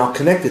will be now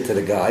connected to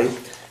the guy,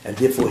 and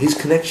therefore his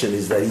connection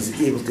is that he's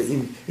able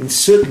to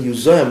insert you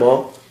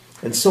Zoyama,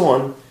 and so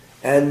on,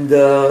 and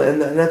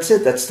that's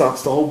it. That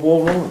starts the whole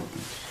ball rolling.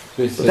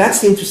 But that's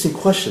the interesting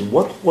question.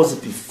 What was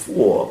it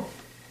before?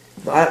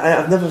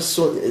 I've never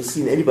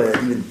seen anybody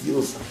that even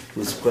deals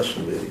with this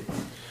question really.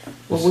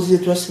 What was he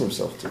addressing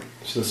himself to?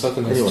 So the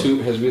Sultan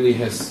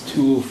has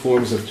two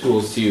forms of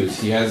tools to use.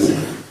 He has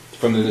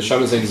from the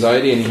neshama's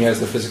anxiety, and he has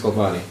the physical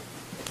body.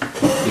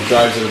 The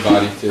drives of the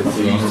body to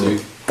use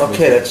to.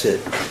 Okay, that's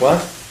it.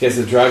 What? He has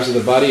the drives of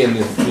the body and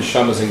the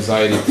neshama's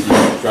anxiety to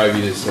drive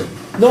you to sin.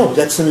 No,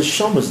 that's an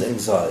neshama's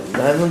anxiety.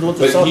 I don't know what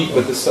the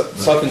But the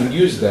Satan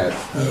used that.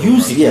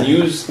 He can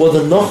use. Well,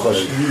 the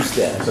Nachash used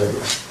that.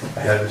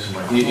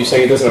 You're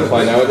saying it doesn't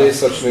apply nowadays?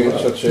 Such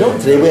a. No,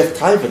 today we have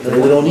taiva. Today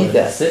we don't need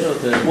that.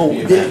 Well,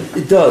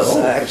 it does.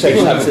 Actually,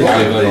 People have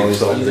taiva and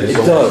all these it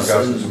things. does.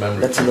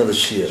 And that's another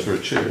shir. For a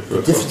chair.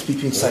 The difference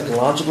between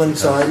psychological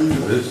anxiety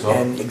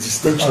and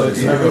existential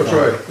anxiety.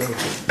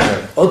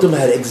 Odom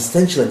had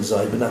existential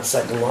anxiety, but not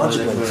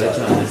psychological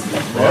anxiety.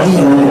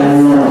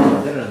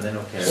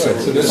 So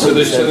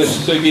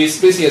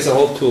basically has a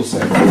whole tool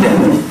set.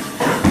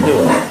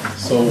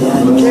 So,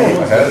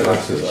 I had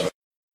it.